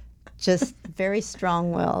 Just very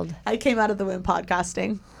strong-willed. I came out of the womb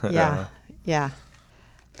podcasting. Yeah.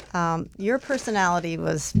 Your personality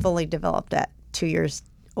was fully developed at 2 years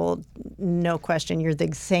old. No question. You're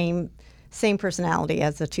the same personality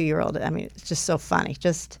as a 2-year-old. I mean, it's just so funny.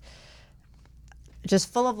 Just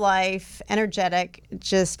full of life, energetic,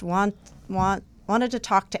 just wanted to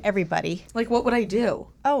talk to everybody. Like, what would I do?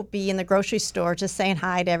 Oh, be in the grocery store just saying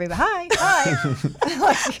hi to everybody. Hi.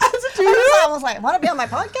 Like, As a 2-year-old? I was like, want to be on my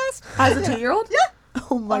podcast? As a 2-year-old? Yeah.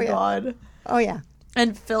 Oh, my God. Oh, yeah.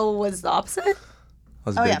 And Phil was the opposite? I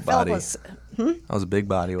was a Oh, big yeah. body. Philip was I was a big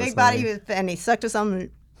body. big body, and he sucked us some,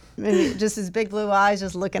 and just his big blue eyes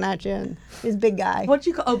just looking at you, and he's a big guy. What'd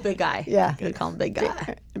you call? Oh, big guy. Yeah. Gonna call him big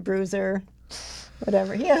guy. Bruiser,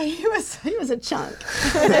 whatever. Yeah, he was a chunk.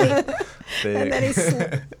 Big.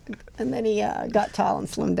 And then he got tall and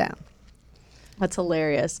slimmed down. That's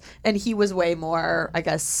hilarious. And he was way more, I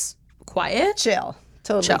guess, quiet. Chill.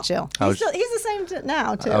 Totally chill. He's the same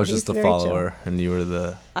now, too. I was He's just the very chill. follower, and you were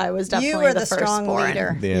the. I was definitely You were the first strong born.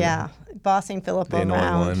 leader. Yeah. Bossing Philip the annoying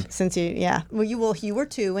around one. since well, you were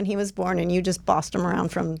 2 when he was born, and you just bossed him around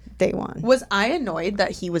from day one Was I annoyed that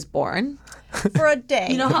he was born? for a day.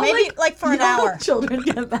 You know how maybe like for you an know how hour. children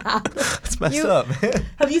get mad. It's messed up, man.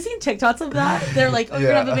 Have you seen TikToks of that? They're like, "Oh,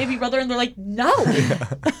 you're gonna have a baby brother," and they're like, "No."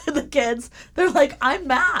 The kids, they're like, "I'm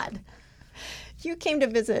mad." You came to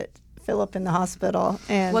visit Philip in the hospital,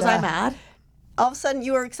 and Was I mad? all of a sudden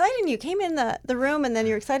you were excited and you came in the room and then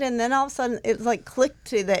you're excited and then all of a sudden it was like clicked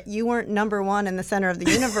to that you weren't number one in the center of the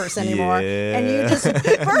universe anymore and you just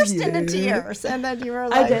burst into tears and then you were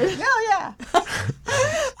like, I did? yeah. Oh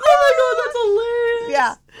my God, that's hilarious.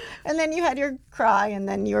 Yeah. And then you had your cry and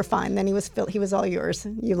then you were fine. Then he was all yours.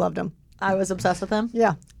 You loved him. I was obsessed with him.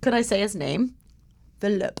 Yeah. Could I say his name?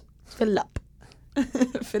 Philip. Philip.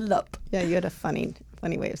 Philip. Yeah, you had a funny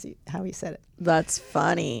way of how you said it. That's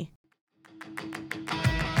funny.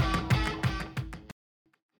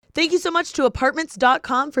 Thank you so much to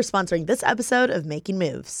Apartments.com for sponsoring this episode of Making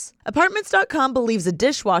Moves. Apartments.com believes a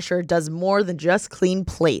dishwasher does more than just clean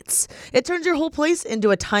plates. It turns your whole place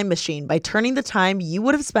into a time machine by turning the time you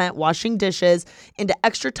would have spent washing dishes into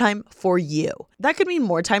extra time for you. That could mean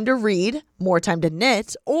more time to read, more time to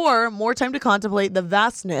knit, or more time to contemplate the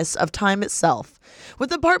vastness of time itself.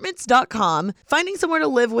 With Apartments.com, finding somewhere to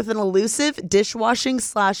live with an elusive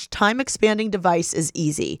dishwashing/time expanding device is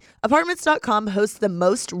easy. Apartments.com hosts the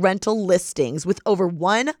most rental listings with over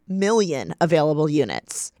 1 million available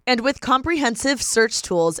units. And with comprehensive search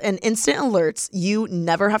tools and instant alerts, you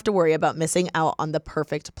never have to worry about missing out on the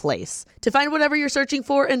perfect place. To find whatever you're searching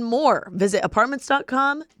for and more, visit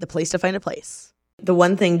Apartments.com, the place to find a place. The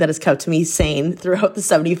one thing that has kept me sane throughout the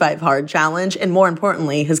 75 Hard Challenge, and more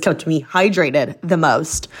importantly, has kept me hydrated the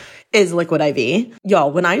most, is Liquid IV.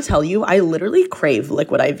 Y'all, when I tell you, I literally crave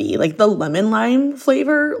Liquid IV. Like, the lemon lime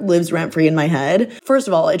flavor lives rent-free in my head. First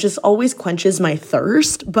of all, it just always quenches my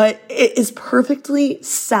thirst, but it is perfectly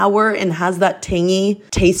sour and has that tangy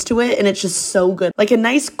taste to it, and it's just so good. Like a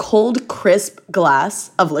nice, cold, crisp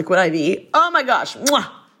glass of Liquid IV. Oh my gosh. Mwah!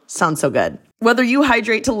 Sounds so good. Whether you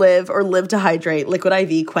hydrate to live or live to hydrate, Liquid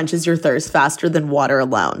IV quenches your thirst faster than water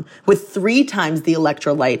alone. With 3 times the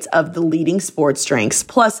electrolytes of the leading sports drinks,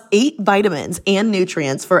 plus 8 vitamins and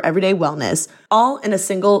nutrients for everyday wellness, all in a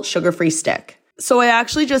single sugar-free stick. So I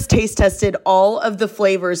actually just taste tested all of the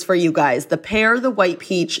flavors for you guys. The pear, the white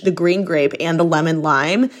peach, the green grape, and the lemon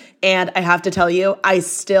lime. And I have to tell you, I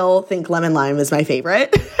still think lemon lime is my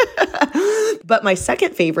favorite. But my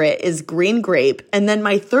second favorite is green grape. And then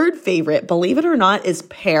my third favorite, believe it or not, is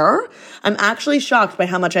pear. I'm actually shocked by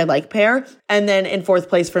how much I like pear. And then in fourth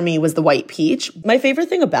place for me was the white peach. My favorite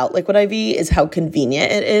thing about Liquid IV is how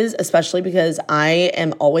convenient it is, especially because I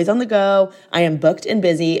am always on the go. I am booked and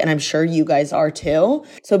busy, and I'm sure you guys are too.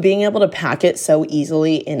 So being able to pack it so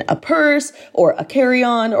easily in a purse or a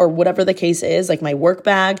carry-on or whatever the case is, like my work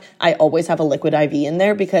bag, I always have a Liquid IV in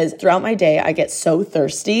there because throughout my day, I get so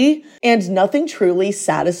thirsty and nothing truly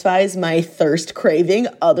satisfies my thirst craving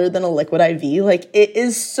other than a Liquid IV. Like, it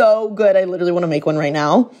is so good. I literally want to make one right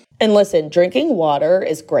now. And listen, drinking water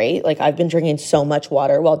is great. Like, I've been drinking so much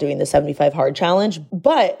water while doing the 75 Hard Challenge,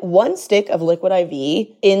 but 1 stick of Liquid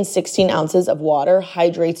IV in 16 ounces of water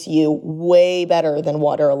hydrates you way better than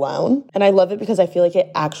water alone. And I love it because I feel like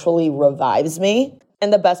it actually revives me.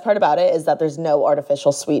 And the best part about it is that there's no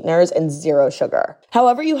artificial sweeteners and zero sugar.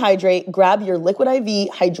 However you hydrate, grab your Liquid IV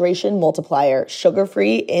Hydration Multiplier,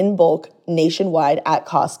 sugar-free in bulk nationwide at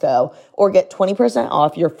Costco, or get 20%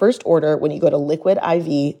 off your first order when you go to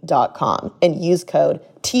liquidiv.com and use code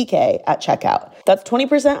TK at checkout. That's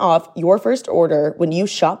 20% off your first order when you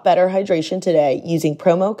shop Better Hydration today using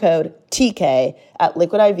promo code TK at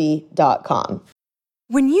liquidiv.com.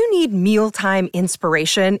 When you need mealtime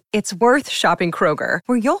inspiration, it's worth shopping Kroger,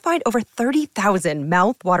 where you'll find over 30,000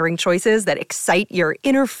 mouth-watering choices that excite your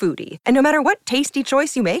inner foodie. And no matter what tasty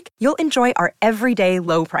choice you make, you'll enjoy our everyday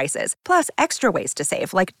low prices, plus extra ways to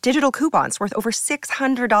save, like digital coupons worth over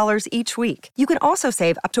 $600 each week. You can also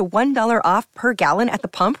save up to $1 off per gallon at the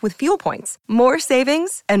pump with fuel points. More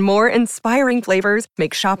savings and more inspiring flavors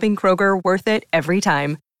make shopping Kroger worth it every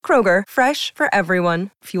time. Kroger, fresh for everyone.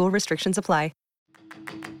 Fuel restrictions apply.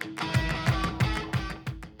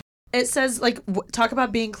 It says, like, talk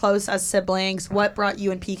about being close as siblings. What brought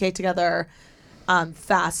you and PK together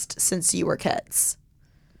fast since you were kids?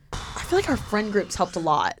 I feel like our friend groups helped a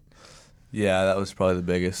lot. Yeah, that was probably the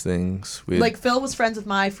biggest things. Like, Phil was friends with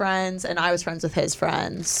my friends, and I was friends with his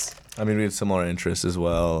friends. I mean, we had similar interests as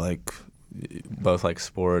well. Like, both like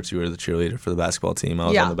sports. You were the cheerleader for the basketball team. I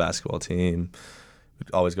was on the basketball team.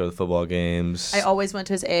 We'd always go to the football games. I always went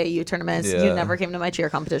to his AAU tournaments. Yeah. You never came to my cheer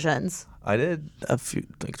competitions. I did a few,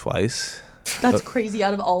 like twice. That's crazy.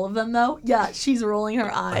 Out of all of them, though? Yeah, she's rolling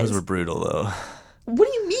her eyes. Those were brutal, though. What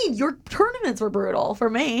do you mean? Your tournaments were brutal for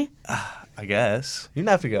me. I guess. You didn't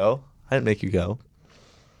have to go. I didn't make you go.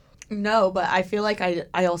 No, but I feel like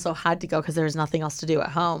I also had to go because there was nothing else to do at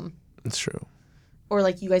home. It's true. Or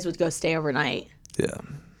like you guys would go stay overnight. Yeah.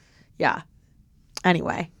 Yeah.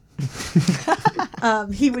 Anyway.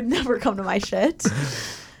 He would never come to my shit.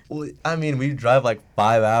 Well, I mean, we'd drive like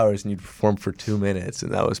 5 hours and you'd perform for 2 minutes,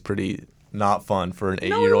 and that was pretty not fun for an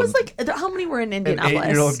 8-year-old. No, it was like, how many were in Indianapolis? An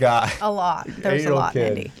 8-year-old guy. A lot. There was a lot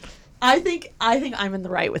in Indy. I think I'm in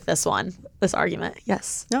the right with this argument.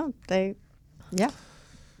 Yes. No, yeah.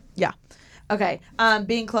 Yeah. Okay.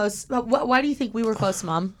 Being close. Why do you think we were close,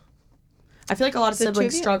 Mom? I feel like a lot of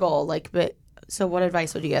siblings struggle. So what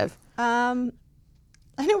advice would you give?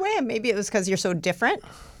 In a way, maybe it was because you're so different,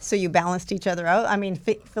 so you balanced each other out. I mean,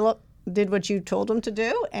 Philip did what you told him to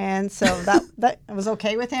do, and so that was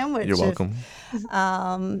okay with him. You're welcome.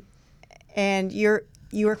 And you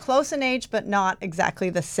were close in age, but not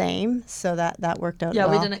exactly the same, so that worked out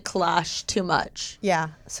well. Yeah, we didn't clash too much. Yeah,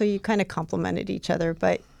 so you kind of complemented each other,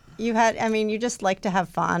 but you just like to have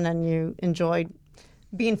fun, and you enjoyed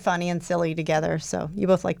being funny and silly together, so you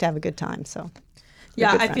both like to have a good time, so...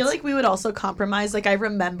 Yeah, I feel like we would also compromise. Like, I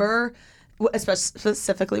remember, especially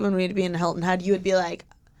specifically when we'd be in Hilton Head, I'd be like,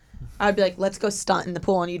 let's go stunt in the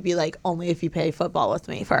pool. And you'd be like, only if you pay football with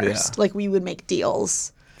me first. Yeah. Like, we would make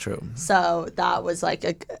deals. True. So that was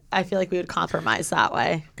like, I feel like we would compromise that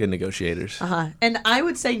way. Good negotiators. Uh-huh. And I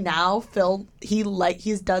would say now, Phil, he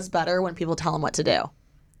does better when people tell him what to do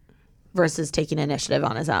versus taking initiative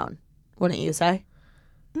on his own. Wouldn't you say?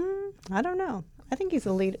 I don't know. I think he's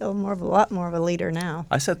a lot more of a leader now.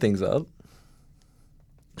 I set things up.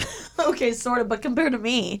 Okay, sort of, but compared to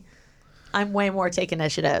me, I'm way more take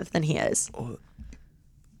initiative than he is. I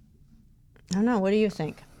don't know. What do you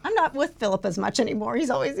think? I'm not with Philip as much anymore. He's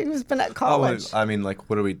been at college. I mean, like,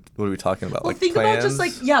 what are we talking about? Well, like, think plans? about just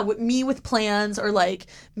like me with plans, or like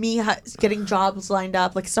me getting jobs lined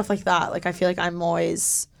up, like stuff like that. Like, I feel like I'm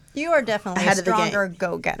always. You are definitely a stronger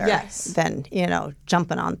go-getter than,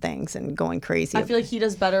 jumping on things and going crazy. I feel like he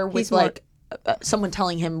does better with someone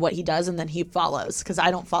telling him what he does, and then he follows, because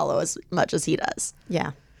I don't follow as much as he does.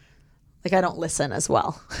 Yeah. Like, I don't listen as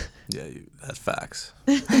well. Yeah, that's facts.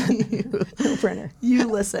 No-brainer. You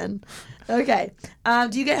listen. Okay.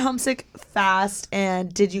 Do you get homesick fast,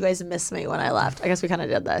 and did you guys miss me when I left? I guess we kind of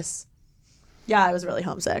did this. Yeah, I was really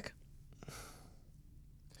homesick.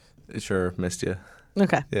 Sure, missed you.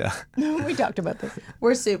 Okay. Yeah. We talked about this.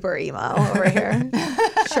 We're super emo over here.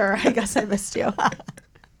 Sure, I guess I missed you.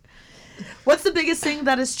 What's the biggest thing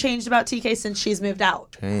that has changed about TK since she's moved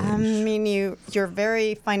out? I mean, you're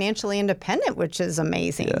very financially independent, which is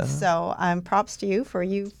amazing. Yeah. So props to you for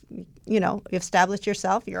you established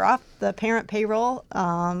yourself. You're off the parent payroll.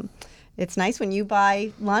 It's nice when you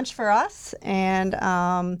buy lunch for us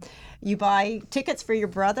and you buy tickets for your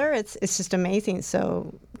brother. It's just amazing.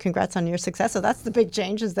 So congrats on your success. So that's the big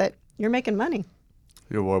change, is that you're making money.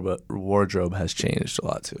 Your wardrobe has changed a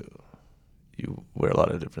lot too. You wear a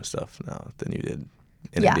lot of different stuff now than you did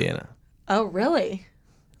in Indiana. Oh, really?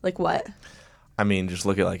 Like what? I mean, just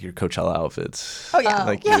look at like your Coachella outfits. Oh yeah,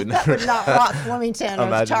 like yeah. you would never Not rock Flemington or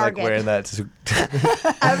imagine like Target. wearing that. To...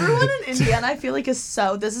 Everyone in Indiana, I feel like, is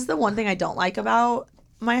so. This is the one thing I don't like about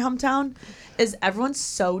my hometown, is everyone's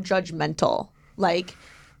so judgmental. Like,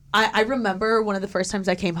 I remember one of the first times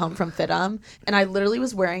I came home from FITM, and I literally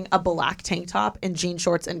was wearing a black tank top and jean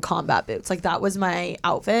shorts and combat boots. Like, that was my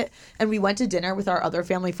outfit. And we went to dinner with our other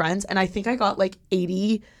family friends, and I think I got like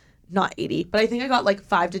 80, not 80, but I think I got like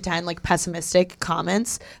 5 to 10 like pessimistic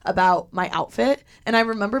comments about my outfit. And I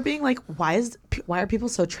remember being like, why are people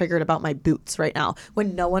so triggered about my boots right now,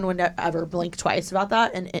 when no one would ever blink twice about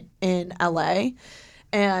that in LA.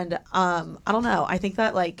 And I don't know. I think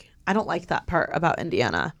that like I don't like that part about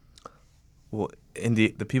Indiana. Well, the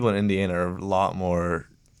people in Indiana are a lot more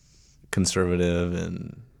conservative,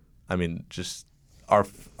 and I mean, just our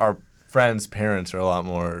friends' parents are a lot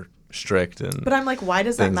more strict. And But I'm like, why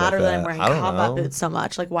does that things matter like that I'm that. wearing I don't combat know. boots so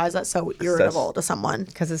much? Like, why is that so irritable to someone?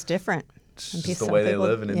 Because it's different. it's And just some the way they people-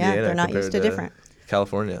 live in Indiana. Yeah, they're not used compared to different.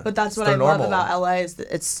 California. But that's It's what their I love normal. about LA, is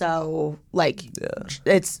that it's so like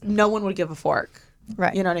it's no one would give a fork.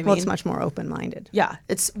 Right. You know what I Well, it's mean? much more open-minded. Yeah,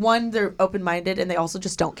 it's one, they're open-minded, and they also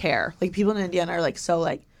just don't care. Like, people in Indiana are like, so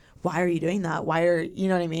like, why are you doing that? You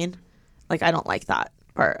know what I mean? Like, I don't like that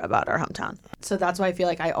part about our hometown. So that's why I feel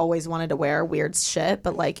like I always wanted to wear weird shit,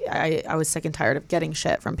 but like I was sick and tired of getting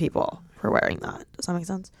shit from people for wearing that. Does that make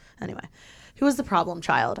sense? Anyway, who was the problem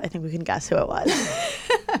child? I think we can guess who it was.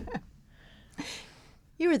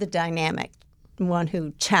 You were the dynamic one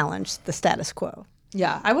who challenged the status quo.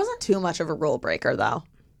 Yeah, I wasn't too much of a rule breaker though.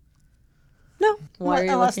 No, Why are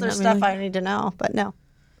you unless looking there's at me stuff like- I need to know, but no.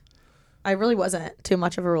 I really wasn't too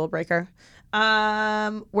much of a rule breaker.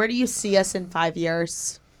 Where do you see us in 5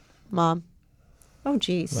 years, Mom? Oh,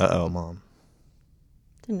 geez. Uh-oh, Mom.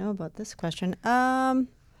 Didn't know about this question. I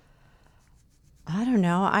don't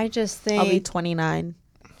know. I just think. I'll be 29.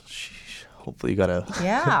 Hopefully you got a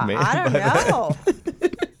Yeah, man I don't by then. know.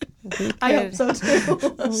 I hope so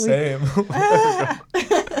too. Same.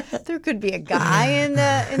 There could be a guy in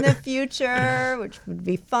the future, which would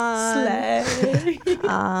be fun.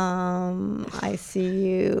 I see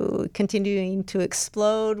you continuing to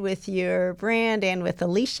explode with your brand and with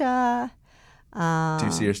Alicia Do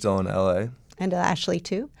you see her still in LA? and Ashley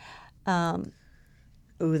too.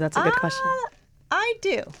 Ooh, that's a good question. I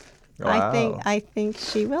do. Wow. I think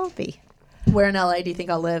she will be. Where in LA do you think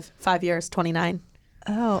I'll live? 5 years, 29.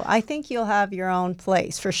 Oh, I think you'll have your own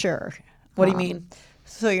place for sure. What do you mean?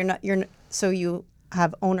 So so you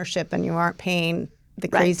have ownership and you aren't paying the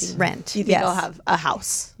crazy rent. Do you think I'll have a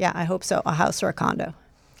house? Yeah, I hope so. A house or a condo,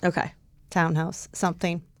 Okay. townhouse,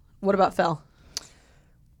 something. What about Phil?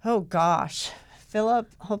 Oh gosh, Philip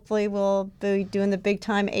hopefully will be doing the big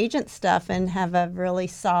time agent stuff and have a really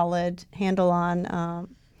solid handle on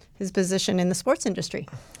his position in the sports industry.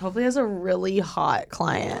 Hopefully he has a really hot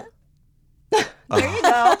client. There you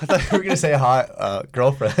go. I thought you were going to say hot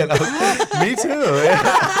girlfriend. Me too.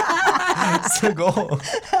 Yeah. It's the goal.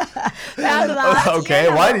 Okay,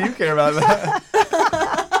 why do you care about that?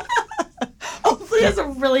 Hopefully he has a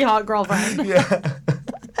really hot girlfriend. Yeah.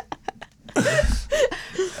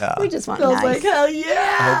 We just want Phil's nice. like, hell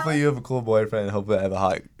yeah. Hopefully you have a cool boyfriend. Hopefully I have a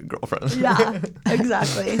hot girlfriend. Yeah,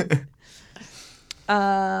 exactly.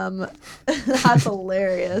 That's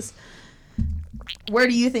hilarious. Where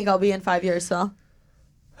do you think I'll be in 5 years, Phil?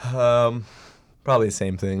 Probably the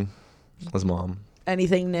same thing as Mom.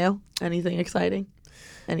 Anything new? Anything exciting?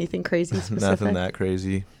 Anything crazy specific? Nothing that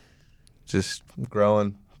crazy. Just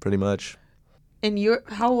growing, pretty much. And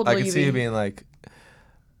how old will I could you see be? you being like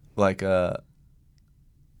the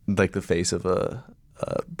face of a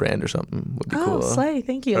brand or something would be Oh, cool. slay!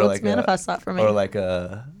 Thank you. Or Let's like manifest that for me. Or like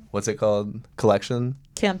a what's it called? Collection.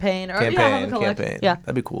 campaign. Or yeah, have a collect- Campaign. Yeah.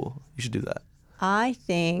 That'd be cool. You should do that. I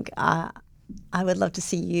think I would love to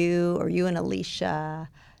see you or you and Alicia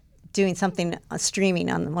doing something streaming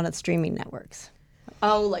on one of the streaming networks.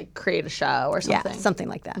 Oh, like create a show or something. Yeah, something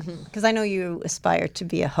like that. Because I know you aspire to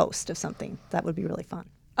be a host of something. That would be really fun.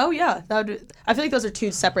 Oh yeah, that would. I feel like those are two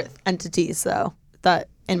separate entities, though. That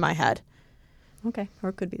in my head. Okay, or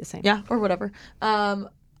it could be the same. Yeah, or whatever.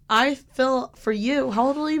 I feel for you. How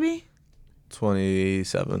old will you be?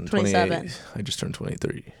 27, 27. 28. I just turned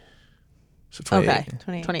 23. So 28. Okay,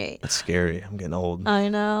 28. 28. That's scary. I'm getting old. I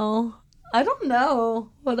know. I don't know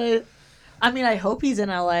what I mean, I hope he's in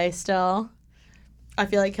LA still. I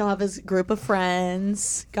feel like he'll have his group of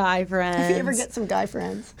friends, guy friends. If you ever get some guy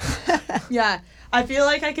friends. Yeah. I feel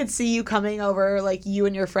like I could see you coming over, like you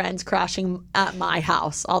and your friends crashing at my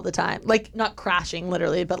house all the time. Like, not crashing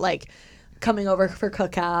literally, but like coming over for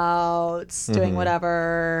cookouts, doing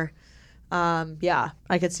whatever. Yeah,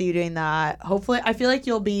 I could see you doing that. Hopefully, I feel like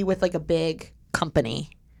you'll be with like a big company.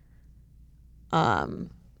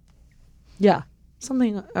 Yeah,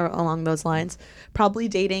 something along those lines. Probably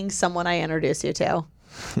dating someone I introduced you to.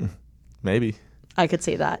 Maybe. I could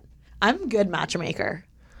see that. I'm a good matchmaker.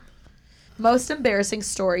 Most embarrassing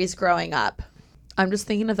stories growing up. I'm just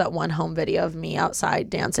thinking of that one home video of me outside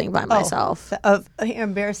dancing by myself. Of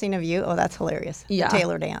embarrassing of you? Oh, that's hilarious. Yeah. The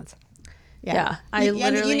Taylor dance. Yeah. You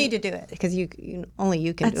need to do it because only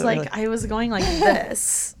you can do it. It's like really. I was going like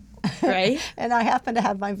this, right? And I happen to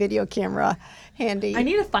have my video camera handy. I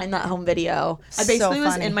need to find that home video. I So basically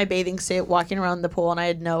was funny. in my bathing suit walking around the pool, and I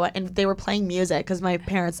had and they were playing music because my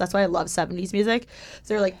parents, that's why I love 70s music.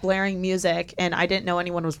 So they're like blaring music, and I didn't know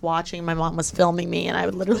anyone was watching. My mom was filming me, and I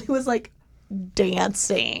literally was like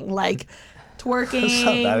dancing, like twerking. It's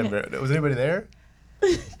not that embarrassing. Was anybody there?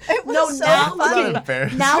 It was No, so now, funny.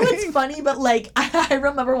 embarrassing. now it's funny, but like I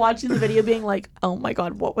remember watching the video being like, oh my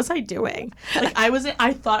God, what was I doing? Like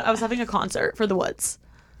I thought I was having a concert for the Woods.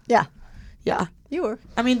 Yeah, Yeah. you were.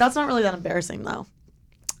 I mean, that's not really that embarrassing though.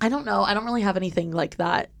 I don't know. I don't really have anything like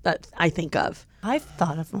that I think of. I've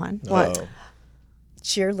thought of one. Oh.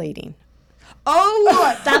 Cheerleading.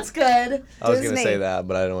 Oh, that's good. I was going to Disney. say that,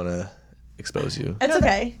 but I don't want to expose you. It's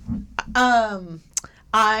okay.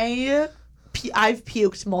 I've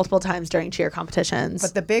puked multiple times during cheer competitions.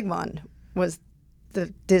 But the big one was the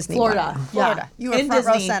Disney Florida. one. Yeah. Florida. You were In front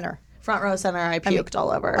row Disney. center Front row center, I puked all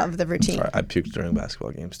over. of the routine. I puked during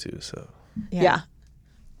basketball games too, so. Yeah.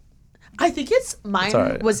 I think mine all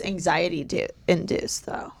right. was anxiety induced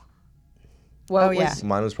though. What yeah. was-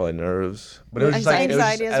 Mine was probably nerves. But it was just like,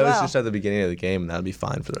 Anxiety as it was well. just at the beginning of the game, and that'd be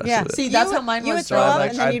fine for the rest Yeah. of it. See, that's You- how mine you was. would throw so up like,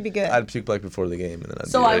 and then you'd be good. I'd puke like before the game, and then I'd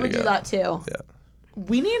so be I ready would to do go. that too.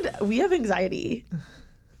 Yeah. We have anxiety.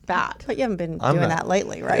 Bad. But you haven't been I'm doing not- that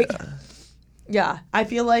lately, right? Yeah, I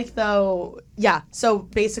feel like though. Yeah, so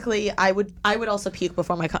basically, I would also puke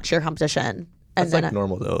before my cheer competition, and That's then like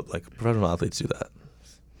normal though. Like professional athletes do that.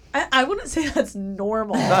 I wouldn't say that's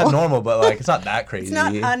normal. Not normal, but like it's not that crazy. It's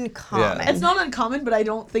not uncommon. Yeah. It's not uncommon, but I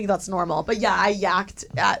don't think that's normal. But yeah, I yacked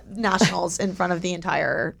at nationals in front of the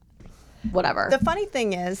entire whatever. The funny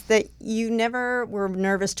thing is that you never were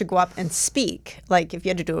nervous to go up and speak. Like if you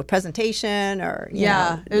had to do a presentation or you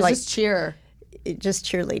know, it was like just cheer. just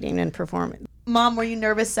cheerleading and performing. Mom, were you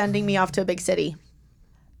nervous sending me off to a big city?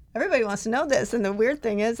 Everybody wants to know this, and the weird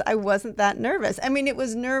thing is I wasn't that nervous. I mean, it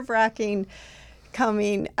was nerve-wracking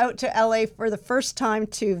coming out to LA for the first time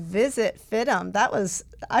to visit FIDM.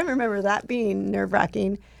 I remember that being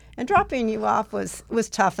nerve-wracking, and dropping you off was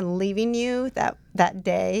tough, and leaving you that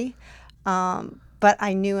day. But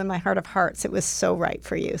I knew in my heart of hearts it was so right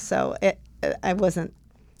for you. So I wasn't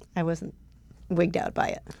wigged out by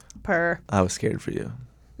it. I was scared for you.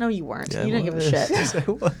 No, you weren't. Yeah, You didn't give a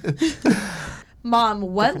shit. Mom,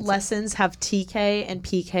 what lessons have TK and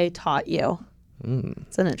PK taught you?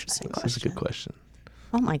 It's an interesting That's a question. good question.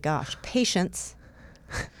 Oh my gosh, patience.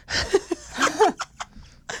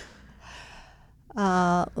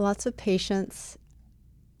 Lots of patience.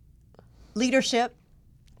 Leadership.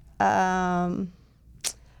 How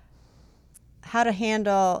to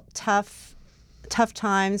handle tough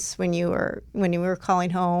times when you were calling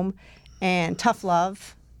home, and tough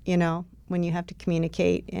love. You know, when you have to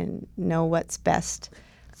communicate and know what's best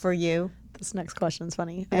for you. This next question is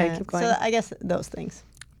funny. I gotta keep going. So I guess those things.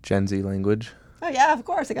 Gen Z language. Oh yeah, of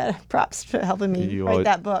course. I got props for helping me You write always-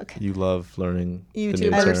 that book. You love learning the YouTube new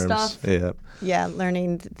terms. stuff. Yeah. Yeah,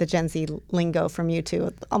 learning the Gen Z lingo from you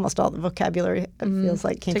too. Almost all the vocabulary it feels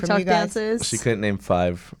like came TikTok from you guys. dances. She couldn't name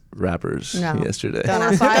 5 rappers No. yesterday. Don't or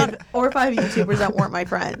ask me. five YouTubers that weren't my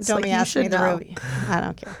friends. Don't Like, be you asking me should the know. Ruby. I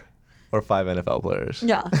don't care. Or 5 NFL players.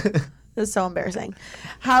 Yeah. It's so embarrassing.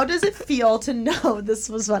 How does it feel to know, this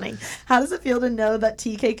was funny, how does it feel to know that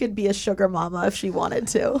TK could be a sugar mama if she wanted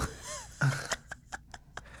to?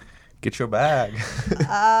 Get your bag.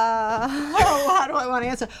 How do I want to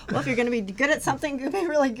answer? Well, if you're going to be good at something, you be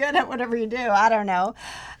really good at whatever you do. I don't know.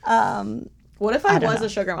 What if I was a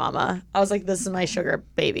sugar mama? I was like, this is my sugar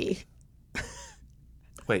baby.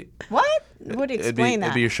 Wait. What? Would explain that?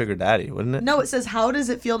 It'd be your sugar daddy, wouldn't it? No, it says, how does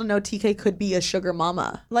it feel to know TK could be a sugar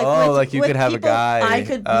mama? like Oh, like you could have people- a guy. I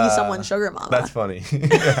could be someone's sugar mama. That's funny.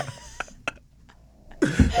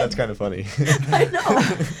 That's kind of funny. I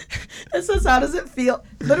know. It says, how does it feel?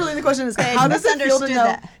 Literally, the question is, how does it feel to misunderstood know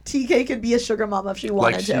that. TK could be a sugar mama if she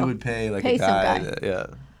wanted Like she to? would pay like Pay a some guy. guy.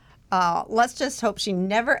 Yeah. Let's just hope she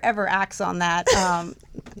never ever acts on that.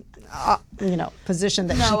 Position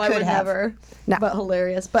that she No, could I would have. never. No. But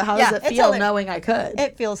hilarious. But how Yeah, does it it's feel hilar- knowing I could?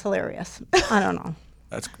 It feels hilarious. I don't know.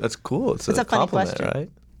 That's cool. It's It's a a funny compliment, question. right?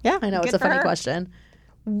 Yeah, I know, it's good a for funny her. question.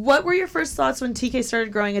 What were your first thoughts when TK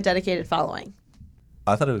started growing a dedicated following?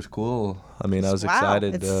 I thought it was cool. I mean, I was Wow,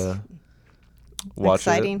 excited it's to watch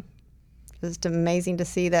exciting. Just amazing to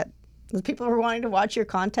see that the people are wanting to watch your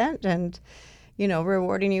content and,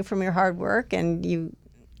 rewarding you from your hard work, and you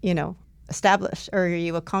established or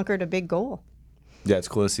you conquered a big goal. Yeah, it's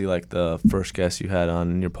cool to see like the first guest you had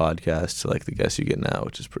on your podcast to like the guests you get now,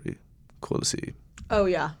 which is pretty cool to see. Oh,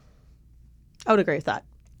 yeah. I would agree with that.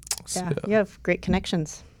 So, Yeah, you have great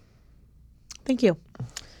connections. Thank you.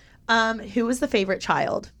 Who was the favorite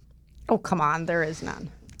child? Oh, come on, there is none.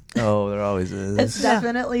 Oh, there always is. It's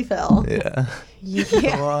definitely Phil. Yeah.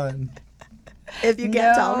 Come on. If you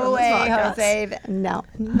can't tell from No this way, podcast. Jose. No,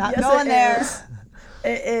 not Yes, going it there. is.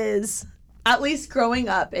 It is. At least growing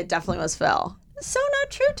up, it definitely was Phil. So not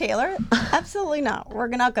true, Taylor. Absolutely not. We're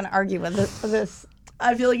not going to argue with this.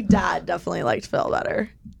 I feel like Dad definitely liked Phil better.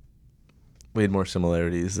 We had more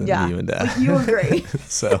similarities than Yeah. you and Dad. Like, you agree.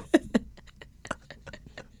 So.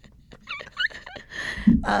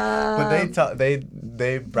 But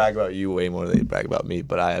they brag about you way more than they brag about me,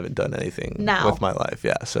 but I haven't done anything Now. with my life.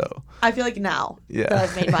 Yeah, so I feel like now Yeah. that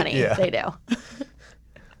I've made money, Yeah. they do.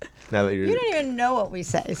 now that you're You don't even know what we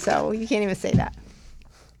say, so you can't even say that.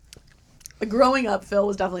 Growing up, Phil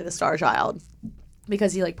was definitely the star child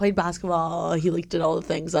because he played basketball. He did all the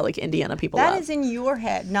things that Indiana people That love. is in your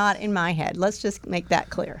head, not in my head. Let's just make that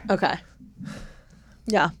clear. Okay.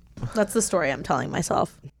 Yeah, that's the story I'm telling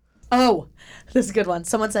myself. Oh, this is a good one.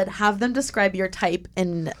 Someone said, have them describe your type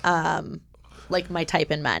in, my type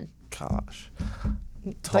in men. gosh.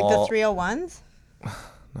 Like the Tall. 301s,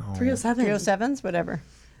 307. 307s, whatever.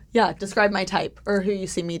 Yeah, describe my type or who you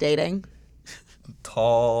see me dating.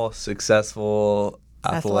 Tall, successful,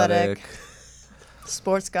 athletic,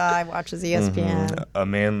 Sports guy, watches ESPN. a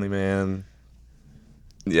manly man.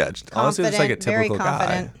 Yeah, honestly, just like a Confident, very typical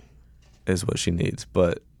confident. guy is what she needs.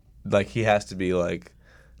 But he has to be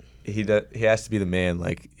he has to be the man.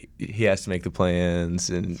 He has to make the plans,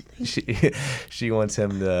 and she wants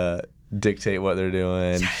him to dictate what they're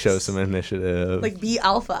doing, show some initiative. Be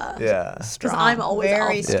alpha. yeah, Because I'm always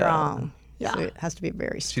very alpha. strong. Yeah. So it has to be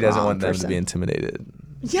very strong. she doesn't want them person. to be intimidated.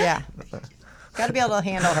 Yeah. Got to be able to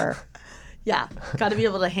handle her Yeah. Got to be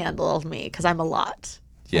able to handle me because I'm a lot.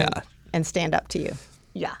 Yeah, and stand up to you.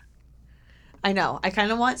 Yeah. I know. I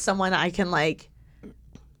kind of want someone I can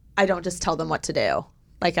I don't just tell them what to do.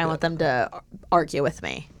 I want them to argue with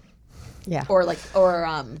me Yeah. or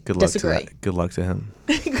good luck disagree. to Good luck to him.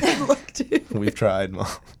 Good luck to We've tried, Mom.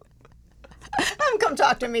 Come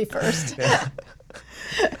talk to me first.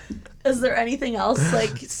 Is there anything else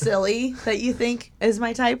silly that you think is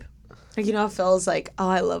my type? How Phil's oh,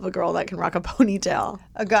 I love a girl that can rock a ponytail.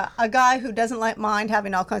 A guy who doesn't mind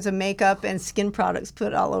having all kinds of makeup and skin products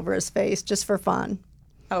put all over his face just for fun.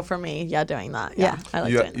 Oh, for me, yeah, doing that. Yeah. I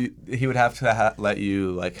like doing that. He would have to let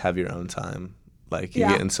you have your own time. You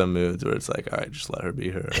Yeah. get in some moods where it's all right, just let her be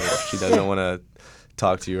her. Or if she doesn't want to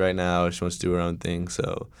talk to you right now. She wants to do her own thing.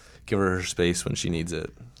 So give her space when she needs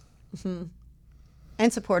it. Mm-hmm.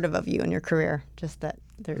 And supportive of you and your career. Just that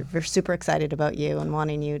they're super excited about you and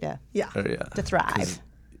wanting you to To thrive.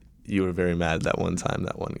 You were very mad that one time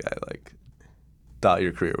that one guy thought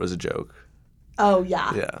your career was a joke. Oh,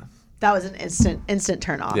 yeah. Yeah. That was an instant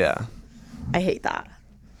turn off. Yeah. I hate that.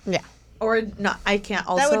 Yeah. Or not. I can't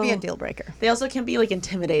also. That would be a deal breaker. They also can't be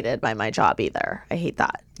intimidated by my job either. I hate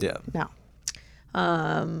that. Yeah. No.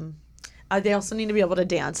 They also need to be able to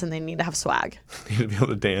dance and they need to have swag. You need to be able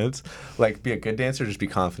to dance. Be a good dancer, just be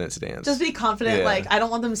confident to dance. Just be confident. Yeah. I don't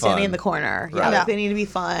want them standing Fun. in the corner. Yeah, Right. they need to be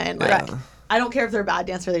fun. Right. I don't care if they're a bad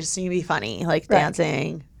dancer. They just need to be funny.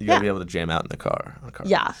 Dancing. You gotta be able to jam out in the car. On a car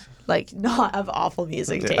Yeah. Not have awful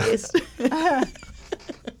music taste.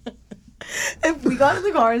 If we got in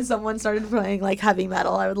the car and someone started playing heavy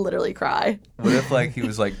metal, I would literally cry. What if he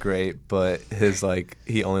was great, but his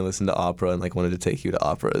he only listened to opera and wanted to take you to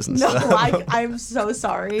operas and No, stuff? I'm so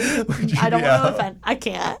sorry. you I don't be want to out? offend. I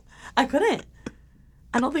can't. I couldn't.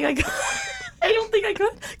 I don't think I could. I don't think I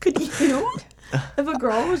could. Could you? If a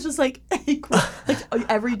girl was just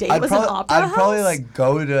every day was an opera I'd house? probably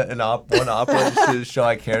go to one opera just to show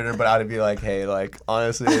I cared her, but I'd be hey,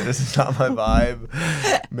 honestly, this is not my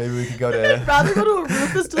vibe. Maybe we could go to I'd rather go to a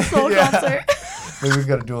Rufus Du Sol Yeah. concert. maybe we could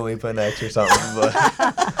go to Dua Lipa next or something. But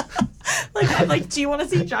I'm do you want to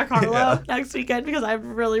see Jack Harlow next weekend? Because I'd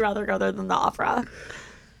really rather go there than the opera.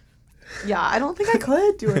 Yeah, I don't think I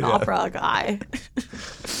could do an opera guy.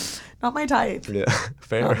 Not my type. yeah,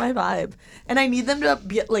 fair. Not my vibe. And I need them to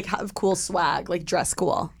be have cool swag, dress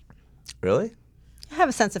cool. Really? Have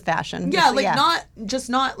a sense of fashion. Yeah, Just-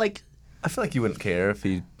 not I feel you wouldn't care if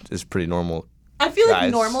he is pretty normal I feel like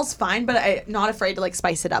Guys. normal's fine, but I'm not afraid to like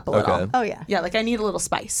spice it up a little. Okay. Oh, yeah. Yeah, like I need a little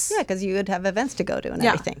spice. Yeah, because you would have events to go to and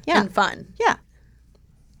Yeah. everything. Yeah. And fun. Yeah.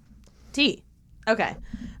 Tea. Okay.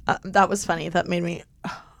 That was funny. That made me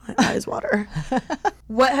my eyes water.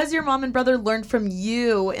 What has your mom and brother learned from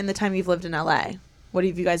you in the time you've lived in LA? What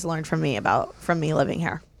have you guys learned from me living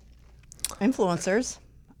here? Influencers.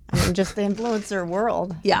 I mean, just the influencer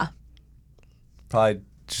world. Yeah. Probably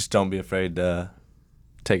just don't be afraid to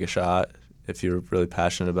take a shot if you're really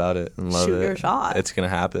passionate about it and love Shoot it. your shot. It's gonna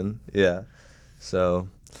happen. Yeah. So,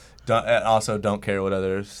 don't care what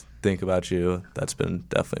others think about you. That's been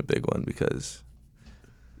definitely a big one because,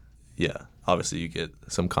 yeah, obviously you get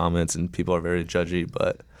some comments and people are very judgy,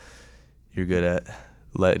 but you're good at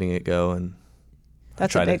letting it go and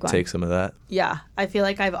That's try a big to one. take some of that. Yeah. I feel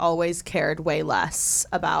like I've always cared way less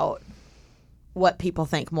about what people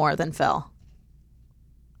think more than Phil.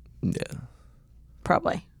 Yeah.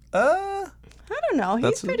 Probably. I don't know. He's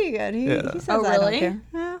That's- pretty good. He says Oh, I don't really? care.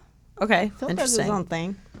 Yeah. Okay. Phil does his Interesting. own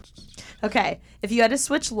thing. Okay. If you had to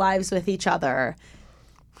switch lives with each other,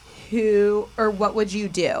 who or what would you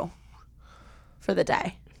do for the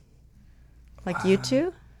day? Like you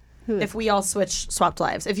two? If we all swapped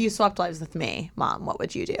lives. If you swapped lives with me, Mom, what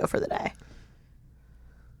would you do for the day?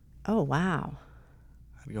 Oh, wow.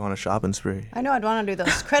 I'd go on a shopping spree. I know I'd want to do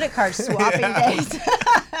those credit card swapping days.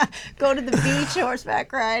 Go to the beach,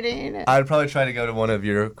 horseback riding. I'd probably try to go to one of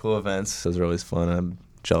your cool events. Those are always fun. I'm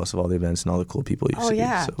jealous of all the events and all the cool people you Oh, see.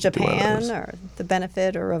 yeah. so do one of Japan those. or the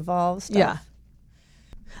Benefit or Revolve stuff. Yeah.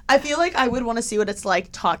 I feel like I would want to see what it's like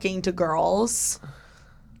talking to girls,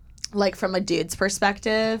 like from a dude's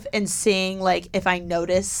perspective, and seeing like if I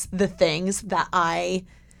notice the things that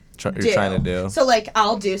You're trying to do. So like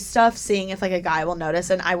I'll do stuff, seeing if like a guy will notice,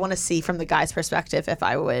 and I want to see from the guy's perspective if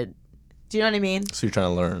I would. Do you know what I mean? So you're trying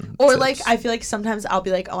to learn. Or tips. like I feel like sometimes I'll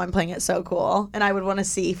be like, oh, I'm playing it so cool, and I would want to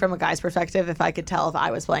see from a guy's perspective if I could tell if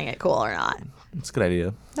I was playing it cool or not. It's a good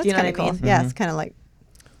idea. That's you know kind what of I cool. mean? Yeah, it's kind of like,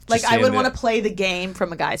 Like I seeing would the- want to play the game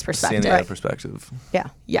from a guy's Seeing perspective. the other perspective. yeah.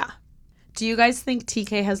 Yeah. Do you guys think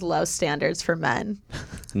TK has low standards for men?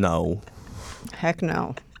 No. Heck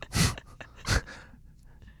no.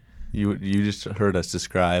 You just heard us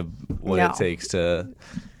describe what No. it takes to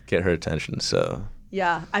get her attention. So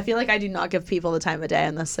Yeah, I feel like I do not give people the time of day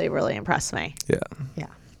unless they really impress me. yeah. Yeah.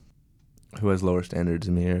 Who has lower standards,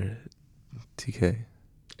 me or TK?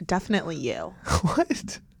 Definitely you.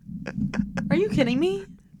 What? Are you kidding me?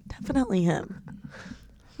 Definitely him.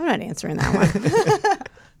 I'm not answering that one.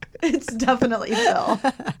 It's definitely Phil.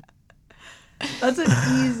 That's an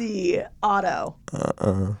easy auto.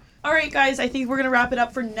 All right, guys, I think we're going to wrap it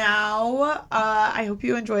up for now. I hope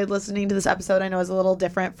you enjoyed listening to this episode. I know it's a little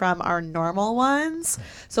different from our normal ones.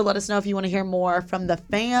 So let us know if you want to hear more from the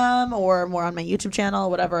fam or more on my YouTube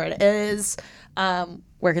channel, whatever it is.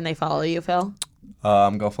 Where can they follow you, Phil?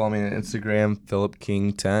 Go follow me on Instagram,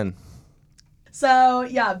 PhilipKing10. So,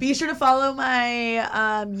 yeah, be sure to follow my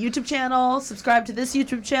YouTube channel, subscribe to this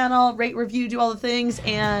YouTube channel, rate, review, do all the things,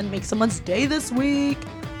 and make someone's day this week.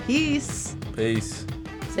 Peace. Peace.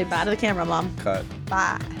 Say bye to the camera, Mom. Cut.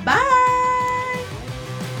 Bye. Bye.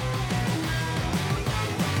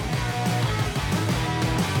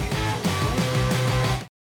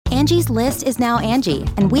 Angie's List is now Angie,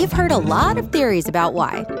 and we've heard a lot of theories about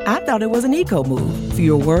why. I thought it was an eco move.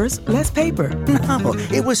 Fewer words, less paper. No,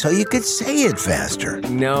 it was so you could say it faster.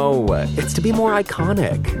 No, it's to be more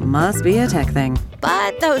iconic. Must be a tech thing.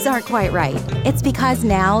 But those aren't quite right. It's because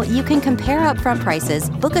now you can compare upfront prices,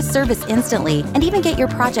 book a service instantly, and even get your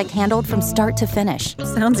project handled from start to finish.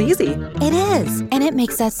 Sounds easy. It is, and it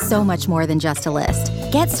makes us so much more than just a list.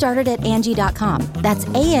 Get started at Angie.com. That's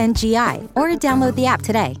ANGI, or download the app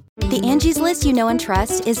today. The Angie's List you know and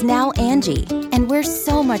trust is now Angie, and we're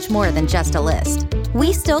so much more than just a list.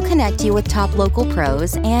 We still connect you with top local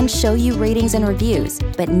pros and show you ratings and reviews,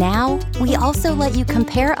 but now we also let you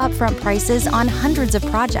compare upfront prices on hundreds of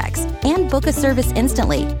projects and book a service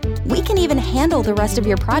instantly. We can even handle the rest of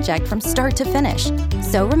your project from start to finish.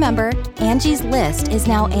 So remember, Angie's List is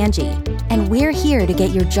now Angie, and we're here to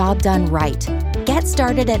get your job done right. Get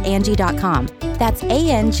started at Angie.com. That's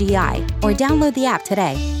ANGI, or download the app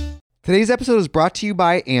today. Today's episode is brought to you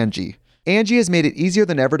by Angie. Angie has made it easier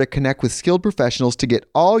than ever to connect with skilled professionals to get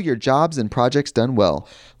all your jobs and projects done well.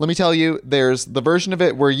 Let me tell you, there's the version of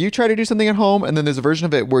it where you try to do something at home, and then there's a version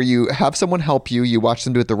of it where you have someone help you, you watch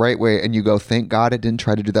them do it the right way, and you go, thank God I didn't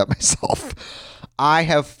try to do that myself. I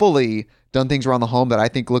have fully done things around the home that I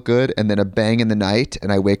think look good, and then a bang in the night,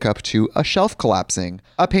 and I wake up to a shelf collapsing,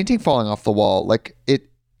 a painting falling off the wall. Like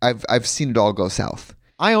I've seen it all go south.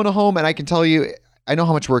 I own a home, and I can tell you, I know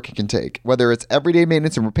how much work it can take. Whether it's everyday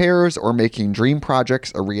maintenance and repairs or making dream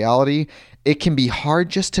projects a reality, it can be hard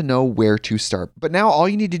just to know where to start. But now all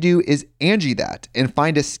you need to do is Angie that and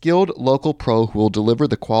find a skilled local pro who will deliver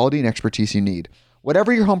the quality and expertise you need.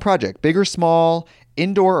 Whatever your home project, big or small,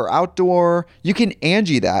 indoor or outdoor, you can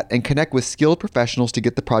Angie that and connect with skilled professionals to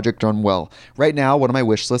get the project done well. Right now, one of my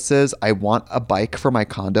wish lists is I want a bike for my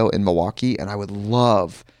condo in Milwaukee, and I would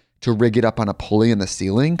love to rig it up on a pulley in the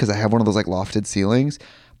ceiling because I have one of those like lofted ceilings,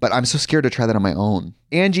 but I'm so scared to try that on my own.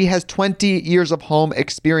 Angie has 20 years of home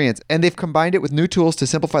experience, and they've combined it with new tools to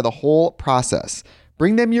simplify the whole process.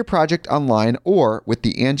 Bring them your project online or with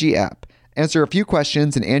the Angie app. Answer a few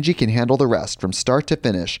questions and Angie can handle the rest from start to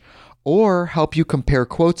finish, or help you compare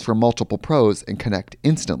quotes from multiple pros and connect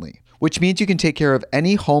instantly, which means you can take care of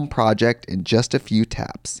any home project in just a few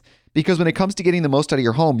taps. Because when it comes to getting the most out of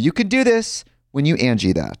your home, you can do this when you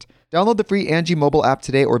Angie that. Download the free Angie mobile app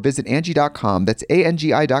today or visit Angie.com. That's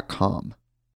ANGI.com.